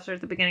police officer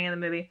at the beginning of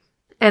the movie.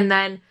 And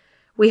then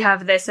we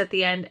have this at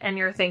the end, and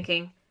you're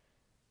thinking,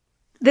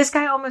 this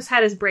guy almost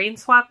had his brain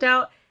swapped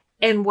out,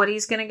 and what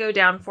he's going to go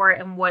down for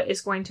and what is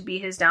going to be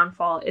his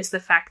downfall is the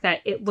fact that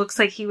it looks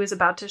like he was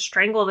about to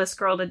strangle this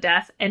girl to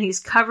death, and he's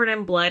covered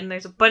in blood, and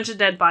there's a bunch of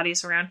dead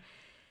bodies around.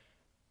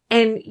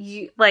 And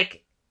you,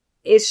 like,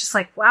 it's just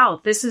like, wow,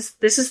 this is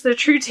the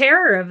true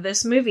terror of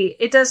this movie.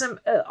 It doesn't,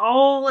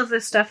 all of the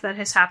stuff that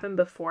has happened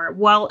before,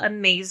 while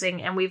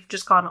amazing, and we've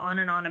just gone on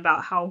and on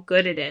about how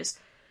good it is,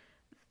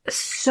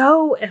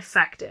 so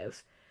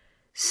effective,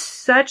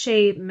 such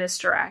a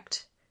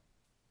misdirect.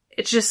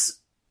 It's just,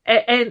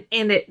 and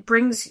it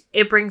brings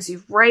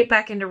you right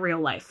back into real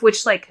life,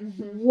 which, like,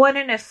 what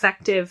an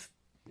effective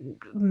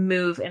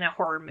move in a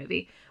horror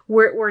movie.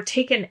 We're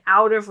taken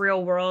out of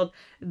real world.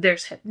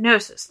 There's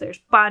hypnosis, there's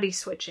body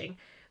switching,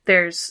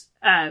 there's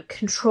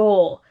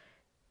control,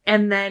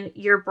 and then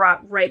you're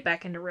brought right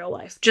back into real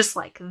life. Just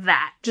like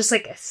that. Just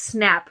like a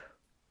snap.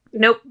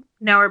 Nope.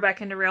 now we're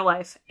back into real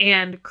life,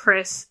 and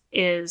Chris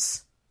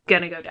is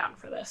gonna go down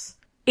for this.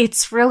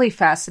 It's really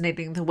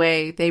fascinating the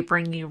way they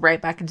bring you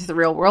right back into the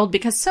real world,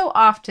 because so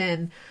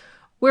often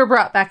we're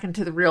brought back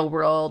into the real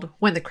world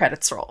when the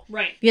credits roll.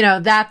 Right. You know,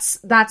 that's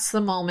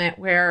the moment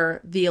where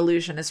the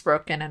illusion is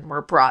broken and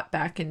we're brought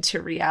back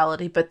into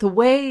reality. But the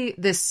way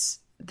this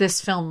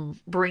film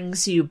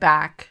brings you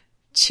back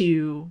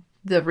to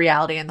the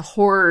reality and the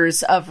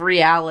horrors of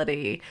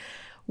reality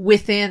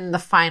within the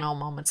final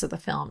moments of the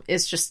film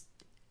is just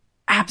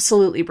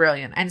absolutely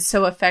brilliant and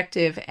so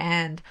effective.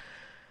 And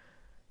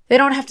they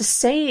don't have to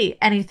say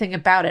anything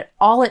about it.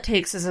 All it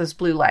takes is those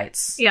blue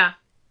lights. Yeah.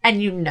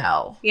 And you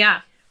know. Yeah.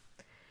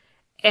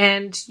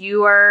 And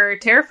you are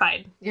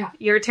terrified. Yeah.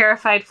 You're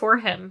terrified for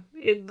him.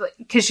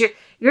 Because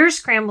you're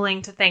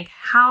scrambling to think,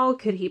 how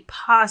could he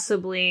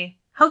possibly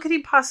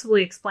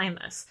explain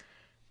this?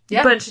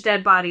 Yeah. Bunch of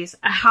dead bodies,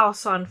 a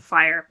house on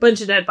fire, bunch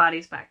of dead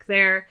bodies back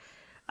there.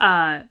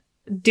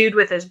 Dude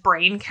with his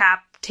brain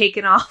cap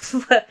taken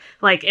off,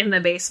 like in the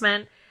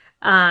basement.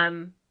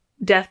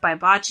 Death by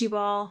bocce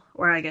ball,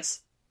 or I guess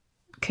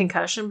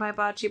concussion by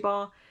bocce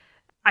ball.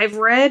 I've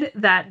read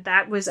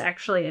that was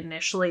actually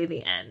initially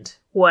the end,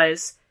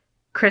 was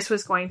Chris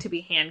was going to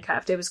be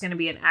handcuffed. It was going to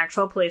be an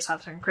actual police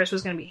officer, and Chris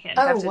was going to be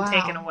handcuffed and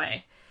taken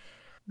away.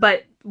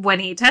 But when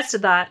he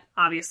tested that,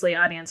 obviously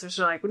audiences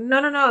are like,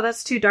 no,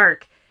 that's too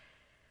dark.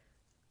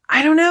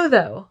 I don't know,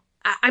 though.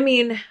 I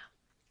mean,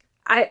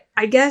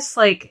 I guess,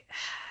 like,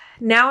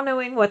 now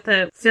knowing what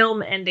the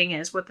film ending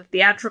is, what the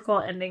theatrical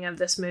ending of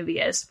this movie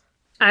is,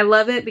 I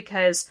love it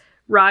because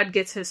Rod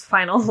gets his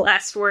final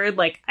last word,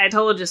 like, I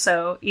told you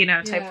so,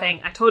 type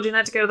thing. I told you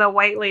not to go to the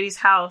white lady's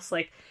house,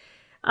 like,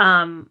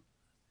 the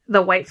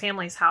white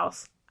family's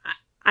house.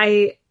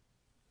 I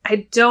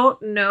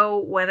don't know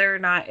whether or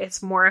not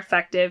it's more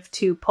effective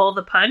to pull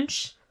the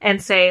punch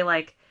and say,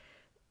 like,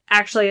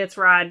 actually, it's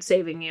Rod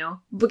saving you,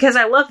 because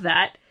I love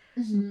that.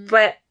 Mm-hmm.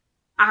 But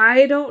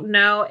I don't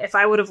know if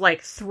I would have,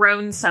 like,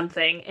 thrown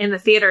something in the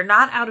theater,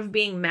 not out of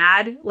being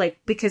mad, like,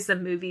 because the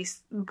movie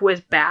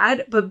was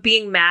bad, but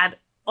being mad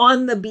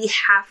on the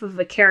behalf of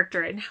a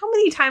character. And how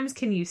many times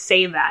can you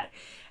say that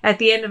at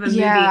the end of a movie?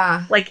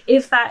 Yeah. Like,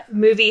 if that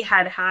movie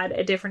had had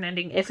a different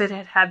ending, if it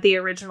had had the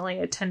originally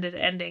intended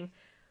ending,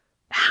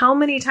 how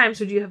many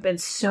times would you have been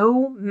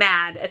so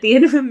mad at the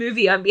end of a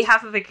movie on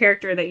behalf of a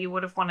character that you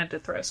would have wanted to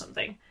throw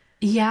something?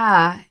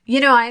 Yeah.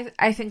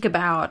 I think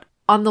about,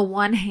 on the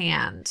one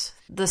hand,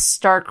 the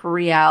stark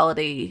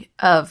reality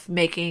of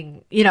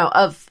making,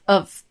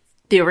 of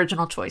the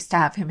original choice to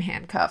have him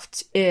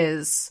handcuffed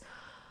is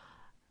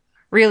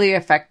really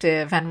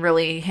effective and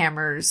really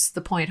hammers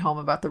the point home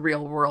about the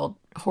real world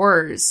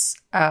horrors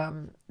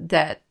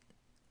that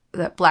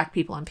Black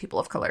people and people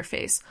of color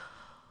face.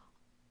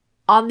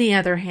 On the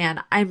other hand,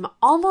 I'm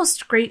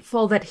almost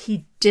grateful that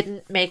he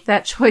didn't make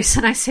that choice.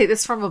 And I say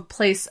this from a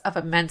place of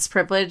immense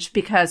privilege,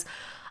 because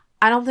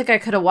I don't think I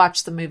could have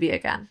watched the movie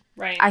again.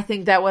 Right. I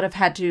think that would have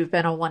had to have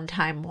been a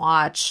one-time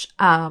watch.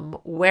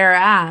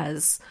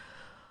 Whereas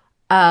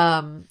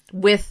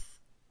with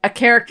a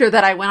character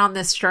that I went on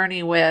this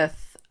journey with,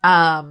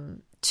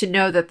 to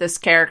know that this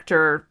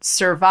character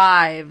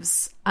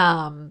survives,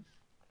 I'm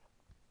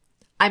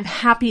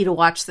happy to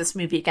watch this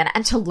movie again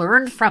and to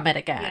learn from it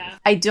again. Yeah.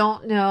 I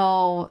don't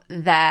know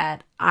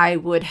that I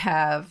would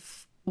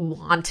have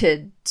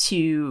wanted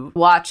to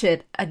watch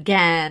it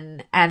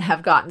again and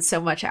have gotten so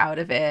much out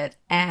of it,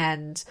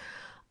 and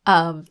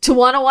to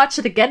want to watch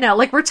it again now.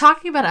 Like, we're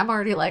talking about it, I'm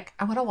already like,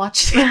 I want to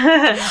watch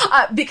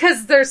it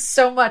because there's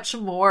so much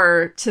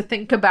more to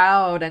think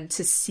about and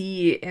to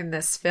see in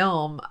this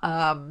film.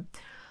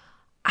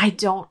 I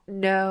don't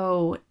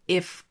know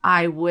if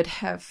I would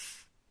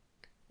have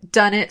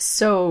done it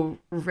so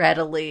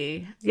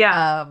readily.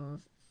 Yeah.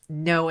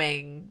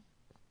 Knowing,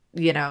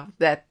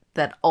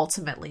 that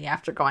ultimately,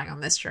 after going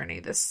on this journey,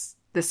 this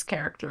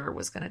character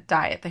was going to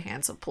die at the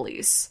hands of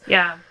police.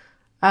 Yeah.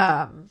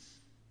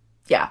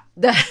 Yeah.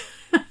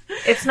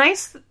 It's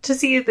nice to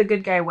see the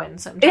good guy win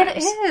sometimes.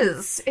 It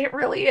is. It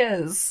really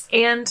is.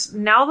 And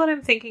now that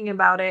I'm thinking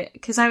about it,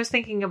 because I was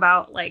thinking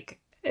about, like,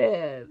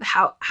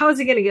 how is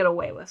he going to get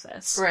away with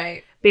this?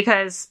 Right.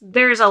 Because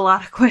there's a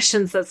lot of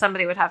questions that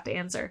somebody would have to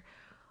answer.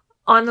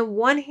 On the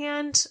one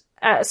hand,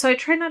 so I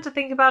try not to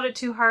think about it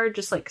too hard,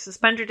 just, like,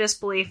 suspend your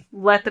disbelief,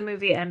 let the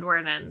movie end where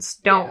it ends.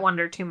 Don't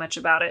wonder too much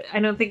about it. I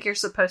don't think you're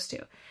supposed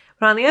to.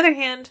 But on the other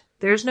hand,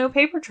 there's no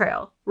paper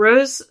trail.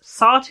 Rose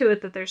saw to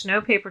it that there's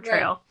no paper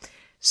trail. Right.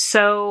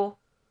 So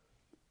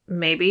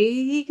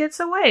maybe he gets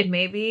away.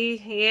 Maybe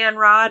he and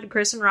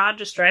Chris and Rod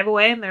just drive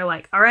away and they're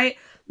like, all right,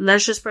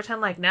 let's just pretend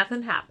like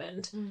nothing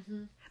happened.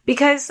 Mm-hmm.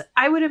 Because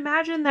I would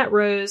imagine that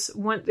Rose,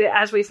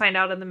 as we find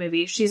out in the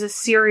movie, she's a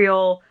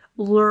serial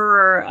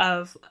lurer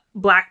of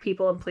Black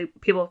people and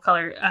people of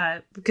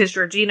color, because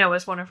Georgina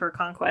was one of her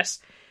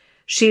conquests.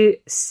 She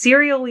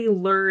serially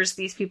lures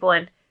these people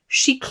in.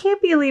 She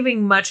can't be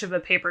leaving much of a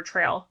paper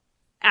trail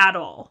at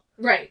all.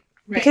 Right.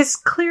 Because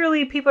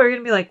clearly people are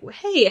going to be like,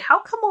 hey, how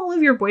come all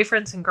of your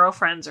boyfriends and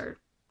girlfriends are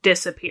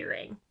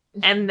disappearing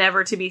and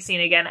never to be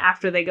seen again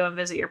after they go and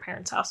visit your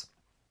parents' house?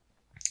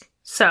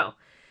 So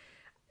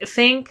I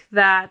think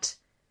that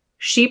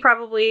she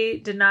probably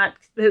did not...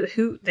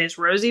 Is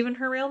Rose even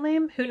her real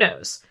name? Who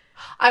knows?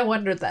 I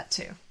wondered that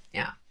too.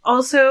 Yeah.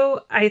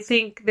 Also, I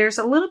think there's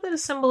a little bit of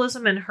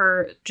symbolism in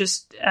her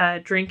just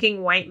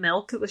drinking white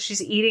milk.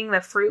 She's eating the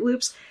Fruit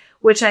Loops,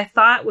 which I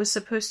thought was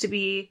supposed to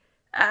be...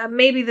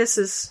 maybe this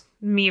is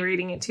me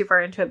reading it too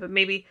far into it, but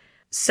maybe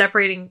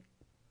separating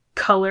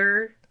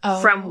color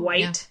from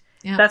white.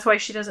 Yeah. That's why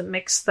she doesn't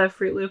mix the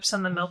Fruit Loops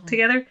and the milk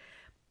together.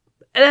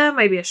 That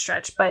might be a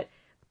stretch, but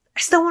I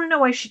still want to know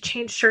why she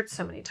changed shirts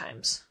so many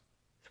times.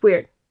 It's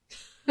weird.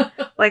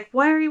 Like,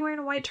 why are you wearing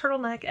a white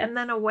turtleneck and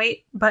then a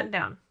white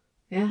button-down?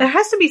 Yeah. There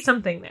has to be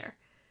something there.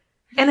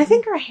 And I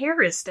think her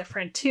hair is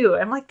different, too.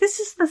 I'm like,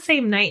 this is the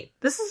same night.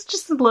 This is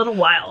just a little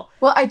while.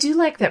 Well, I do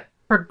like that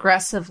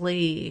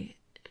progressively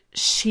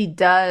she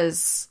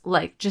does,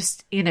 like,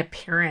 just in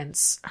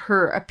appearance,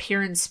 her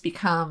appearance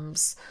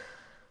becomes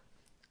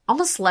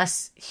almost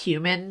less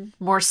human,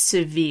 more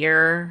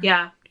severe.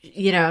 Yeah.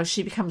 You know,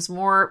 she becomes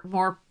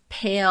more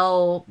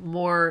pale,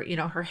 more, you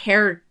know, her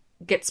hair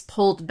gets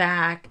pulled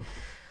back.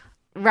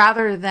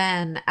 Rather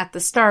than at the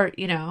start,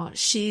 you know,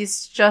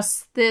 she's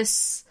just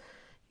this,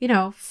 you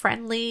know,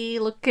 friendly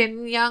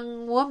looking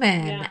young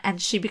woman. Yeah.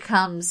 And she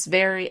becomes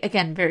very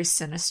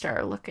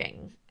sinister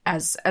looking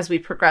as we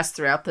progress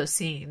throughout those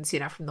scenes, you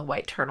know, from the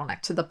white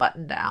turtleneck to the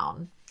button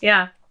down.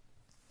 Yeah.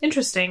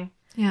 Interesting.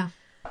 Yeah.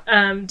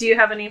 Do you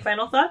have any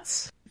final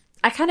thoughts?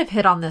 I kind of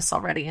hit on this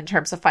already in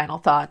terms of final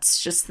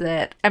thoughts, just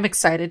that I'm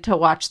excited to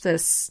watch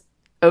this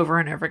over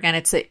and over again.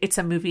 It's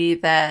a movie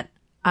that,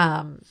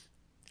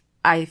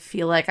 I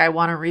feel like I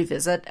want to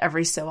revisit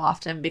every so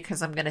often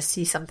because I'm going to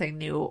see something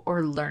new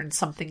or learn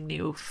something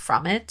new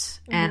from it.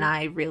 Mm-hmm. And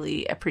I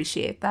really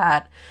appreciate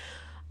that.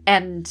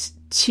 And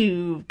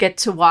to get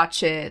to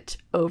watch it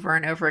over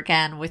and over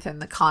again within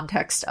the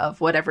context of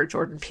whatever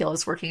Jordan Peele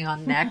is working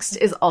on next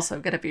is also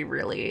going to be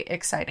really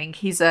exciting.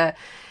 He's a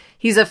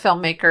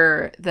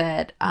filmmaker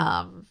that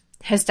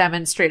has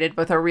demonstrated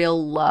both a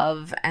real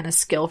love and a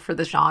skill for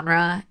the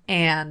genre.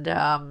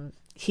 And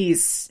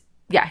he's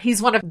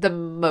one of the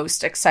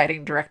most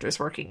exciting directors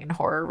working in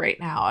horror right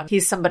now. And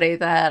he's somebody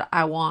that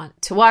I want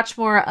to watch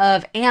more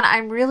of. And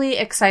I'm really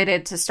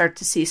excited to start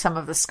to see some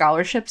of the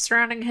scholarship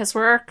surrounding his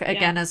work.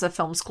 Again, as a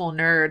film school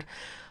nerd,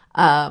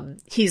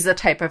 he's the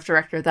type of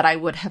director that I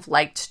would have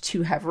liked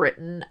to have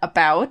written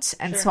about.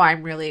 And so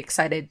I'm really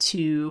excited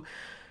to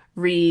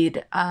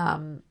read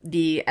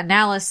the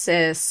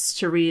analysis,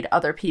 to read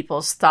other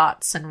people's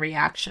thoughts and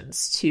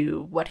reactions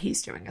to what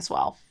he's doing as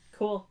well.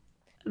 Cool.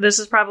 This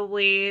is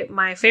probably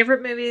my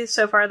favorite movie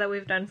so far that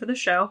we've done for the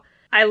show.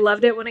 I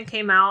loved it when it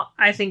came out.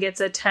 I think it's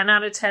a 10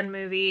 out of 10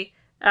 movie.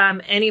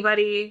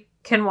 Anybody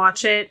can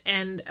watch it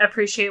and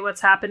appreciate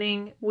what's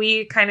happening.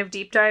 We kind of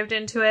deep dived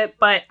into it,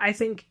 but I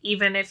think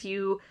even if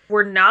you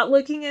were not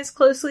looking as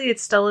closely,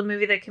 it's still a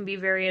movie that can be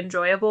very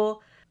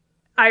enjoyable.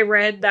 I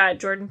read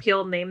that Jordan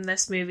Peele named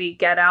this movie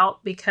Get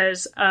Out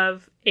because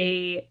of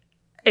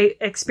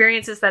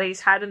experiences that he's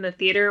had in the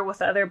theater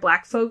with other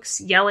Black folks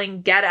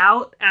yelling "Get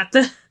out" at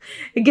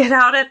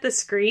the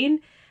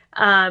screen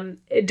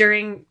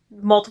during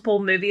multiple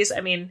movies.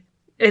 I mean,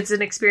 it's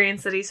an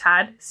experience that he's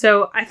had.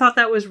 So I thought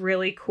that was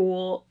really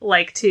cool,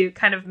 like, to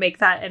kind of make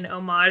that an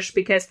homage,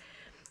 because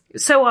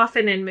so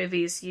often in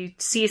movies you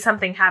see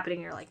something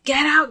happening, you're like,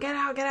 "Get out, get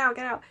out, get out,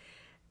 get out."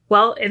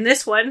 Well, in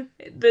this one,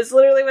 that's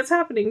literally what's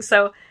happening.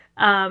 So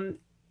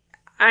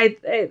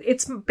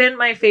it's been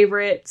my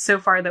favorite so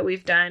far that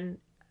we've done.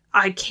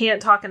 I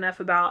can't talk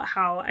enough about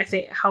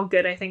how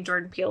good I think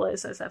Jordan Peele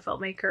is as a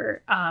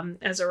filmmaker,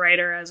 as a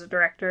writer, as a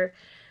director.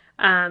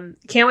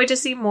 Can't wait to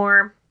see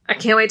more. I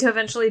can't wait to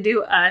eventually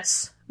do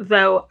Us,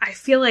 though I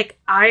feel like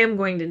I am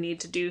going to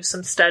need to do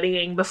some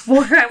studying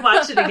before I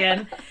watch it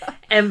again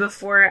and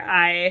before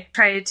I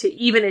try to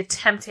even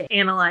attempt to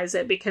analyze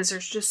it, because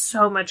there's just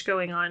so much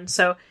going on.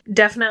 So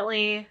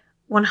definitely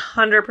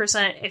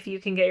 100% if you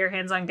can get your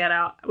hands on Get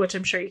Out, which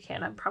I'm sure you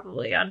can. I'm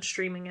probably on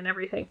streaming and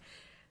everything.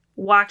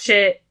 Watch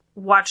it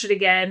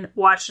again,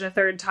 watch it a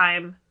third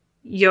time.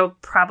 You'll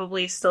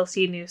probably still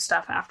see new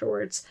stuff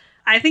afterwards.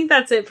 I think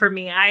that's it for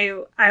me.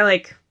 I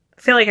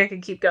feel like I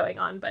could keep going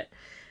on, but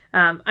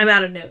I'm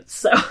out of notes,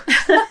 so.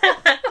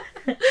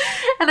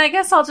 And I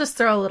guess I'll just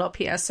throw a little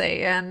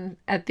PSA in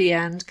at the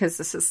end, because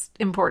this is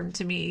important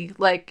to me.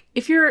 Like,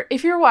 if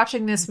you're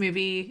watching this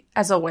movie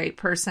as a white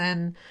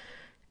person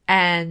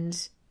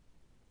and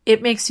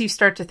it makes you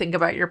start to think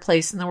about your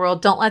place in the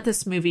world, don't let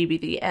this movie be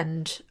the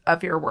end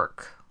of your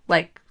work.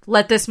 Like,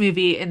 let this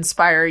movie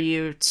inspire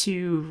you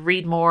to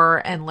read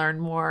more and learn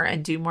more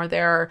and do more.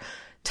 There are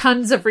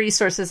tons of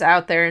resources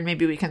out there, and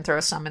maybe we can throw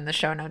some in the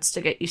show notes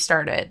to get you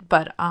started.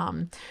 But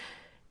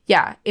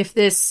yeah, if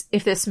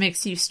this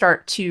makes you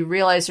start to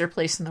realize your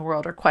place in the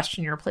world or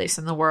question your place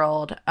in the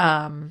world,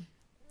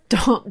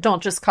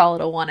 don't just call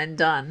it a one and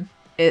done.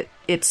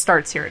 It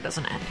starts here, it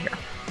doesn't end here.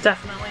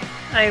 Definitely.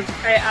 I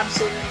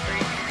absolutely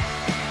agree.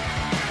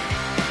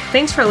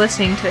 Thanks for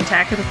listening to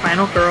Attack of the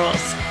Final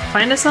Girls.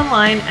 Find us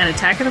online at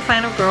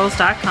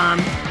attackofthefinalgirls.com,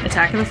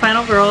 Attack of the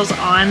Final Girls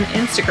on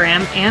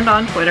Instagram and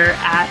on Twitter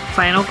at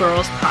Final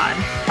Girls Pod.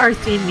 Our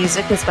theme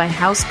music is by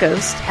House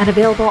Ghost and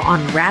available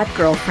on Rad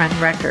Girlfriend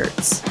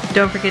Records.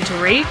 Don't forget to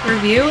rate,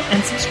 review,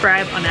 and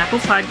subscribe on Apple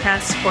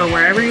Podcasts or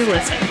wherever you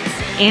listen.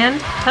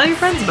 And tell your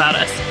friends about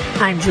us.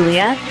 I'm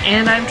Juliet.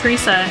 And I'm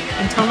Teresa.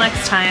 Until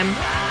next time,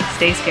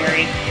 stay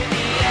scary.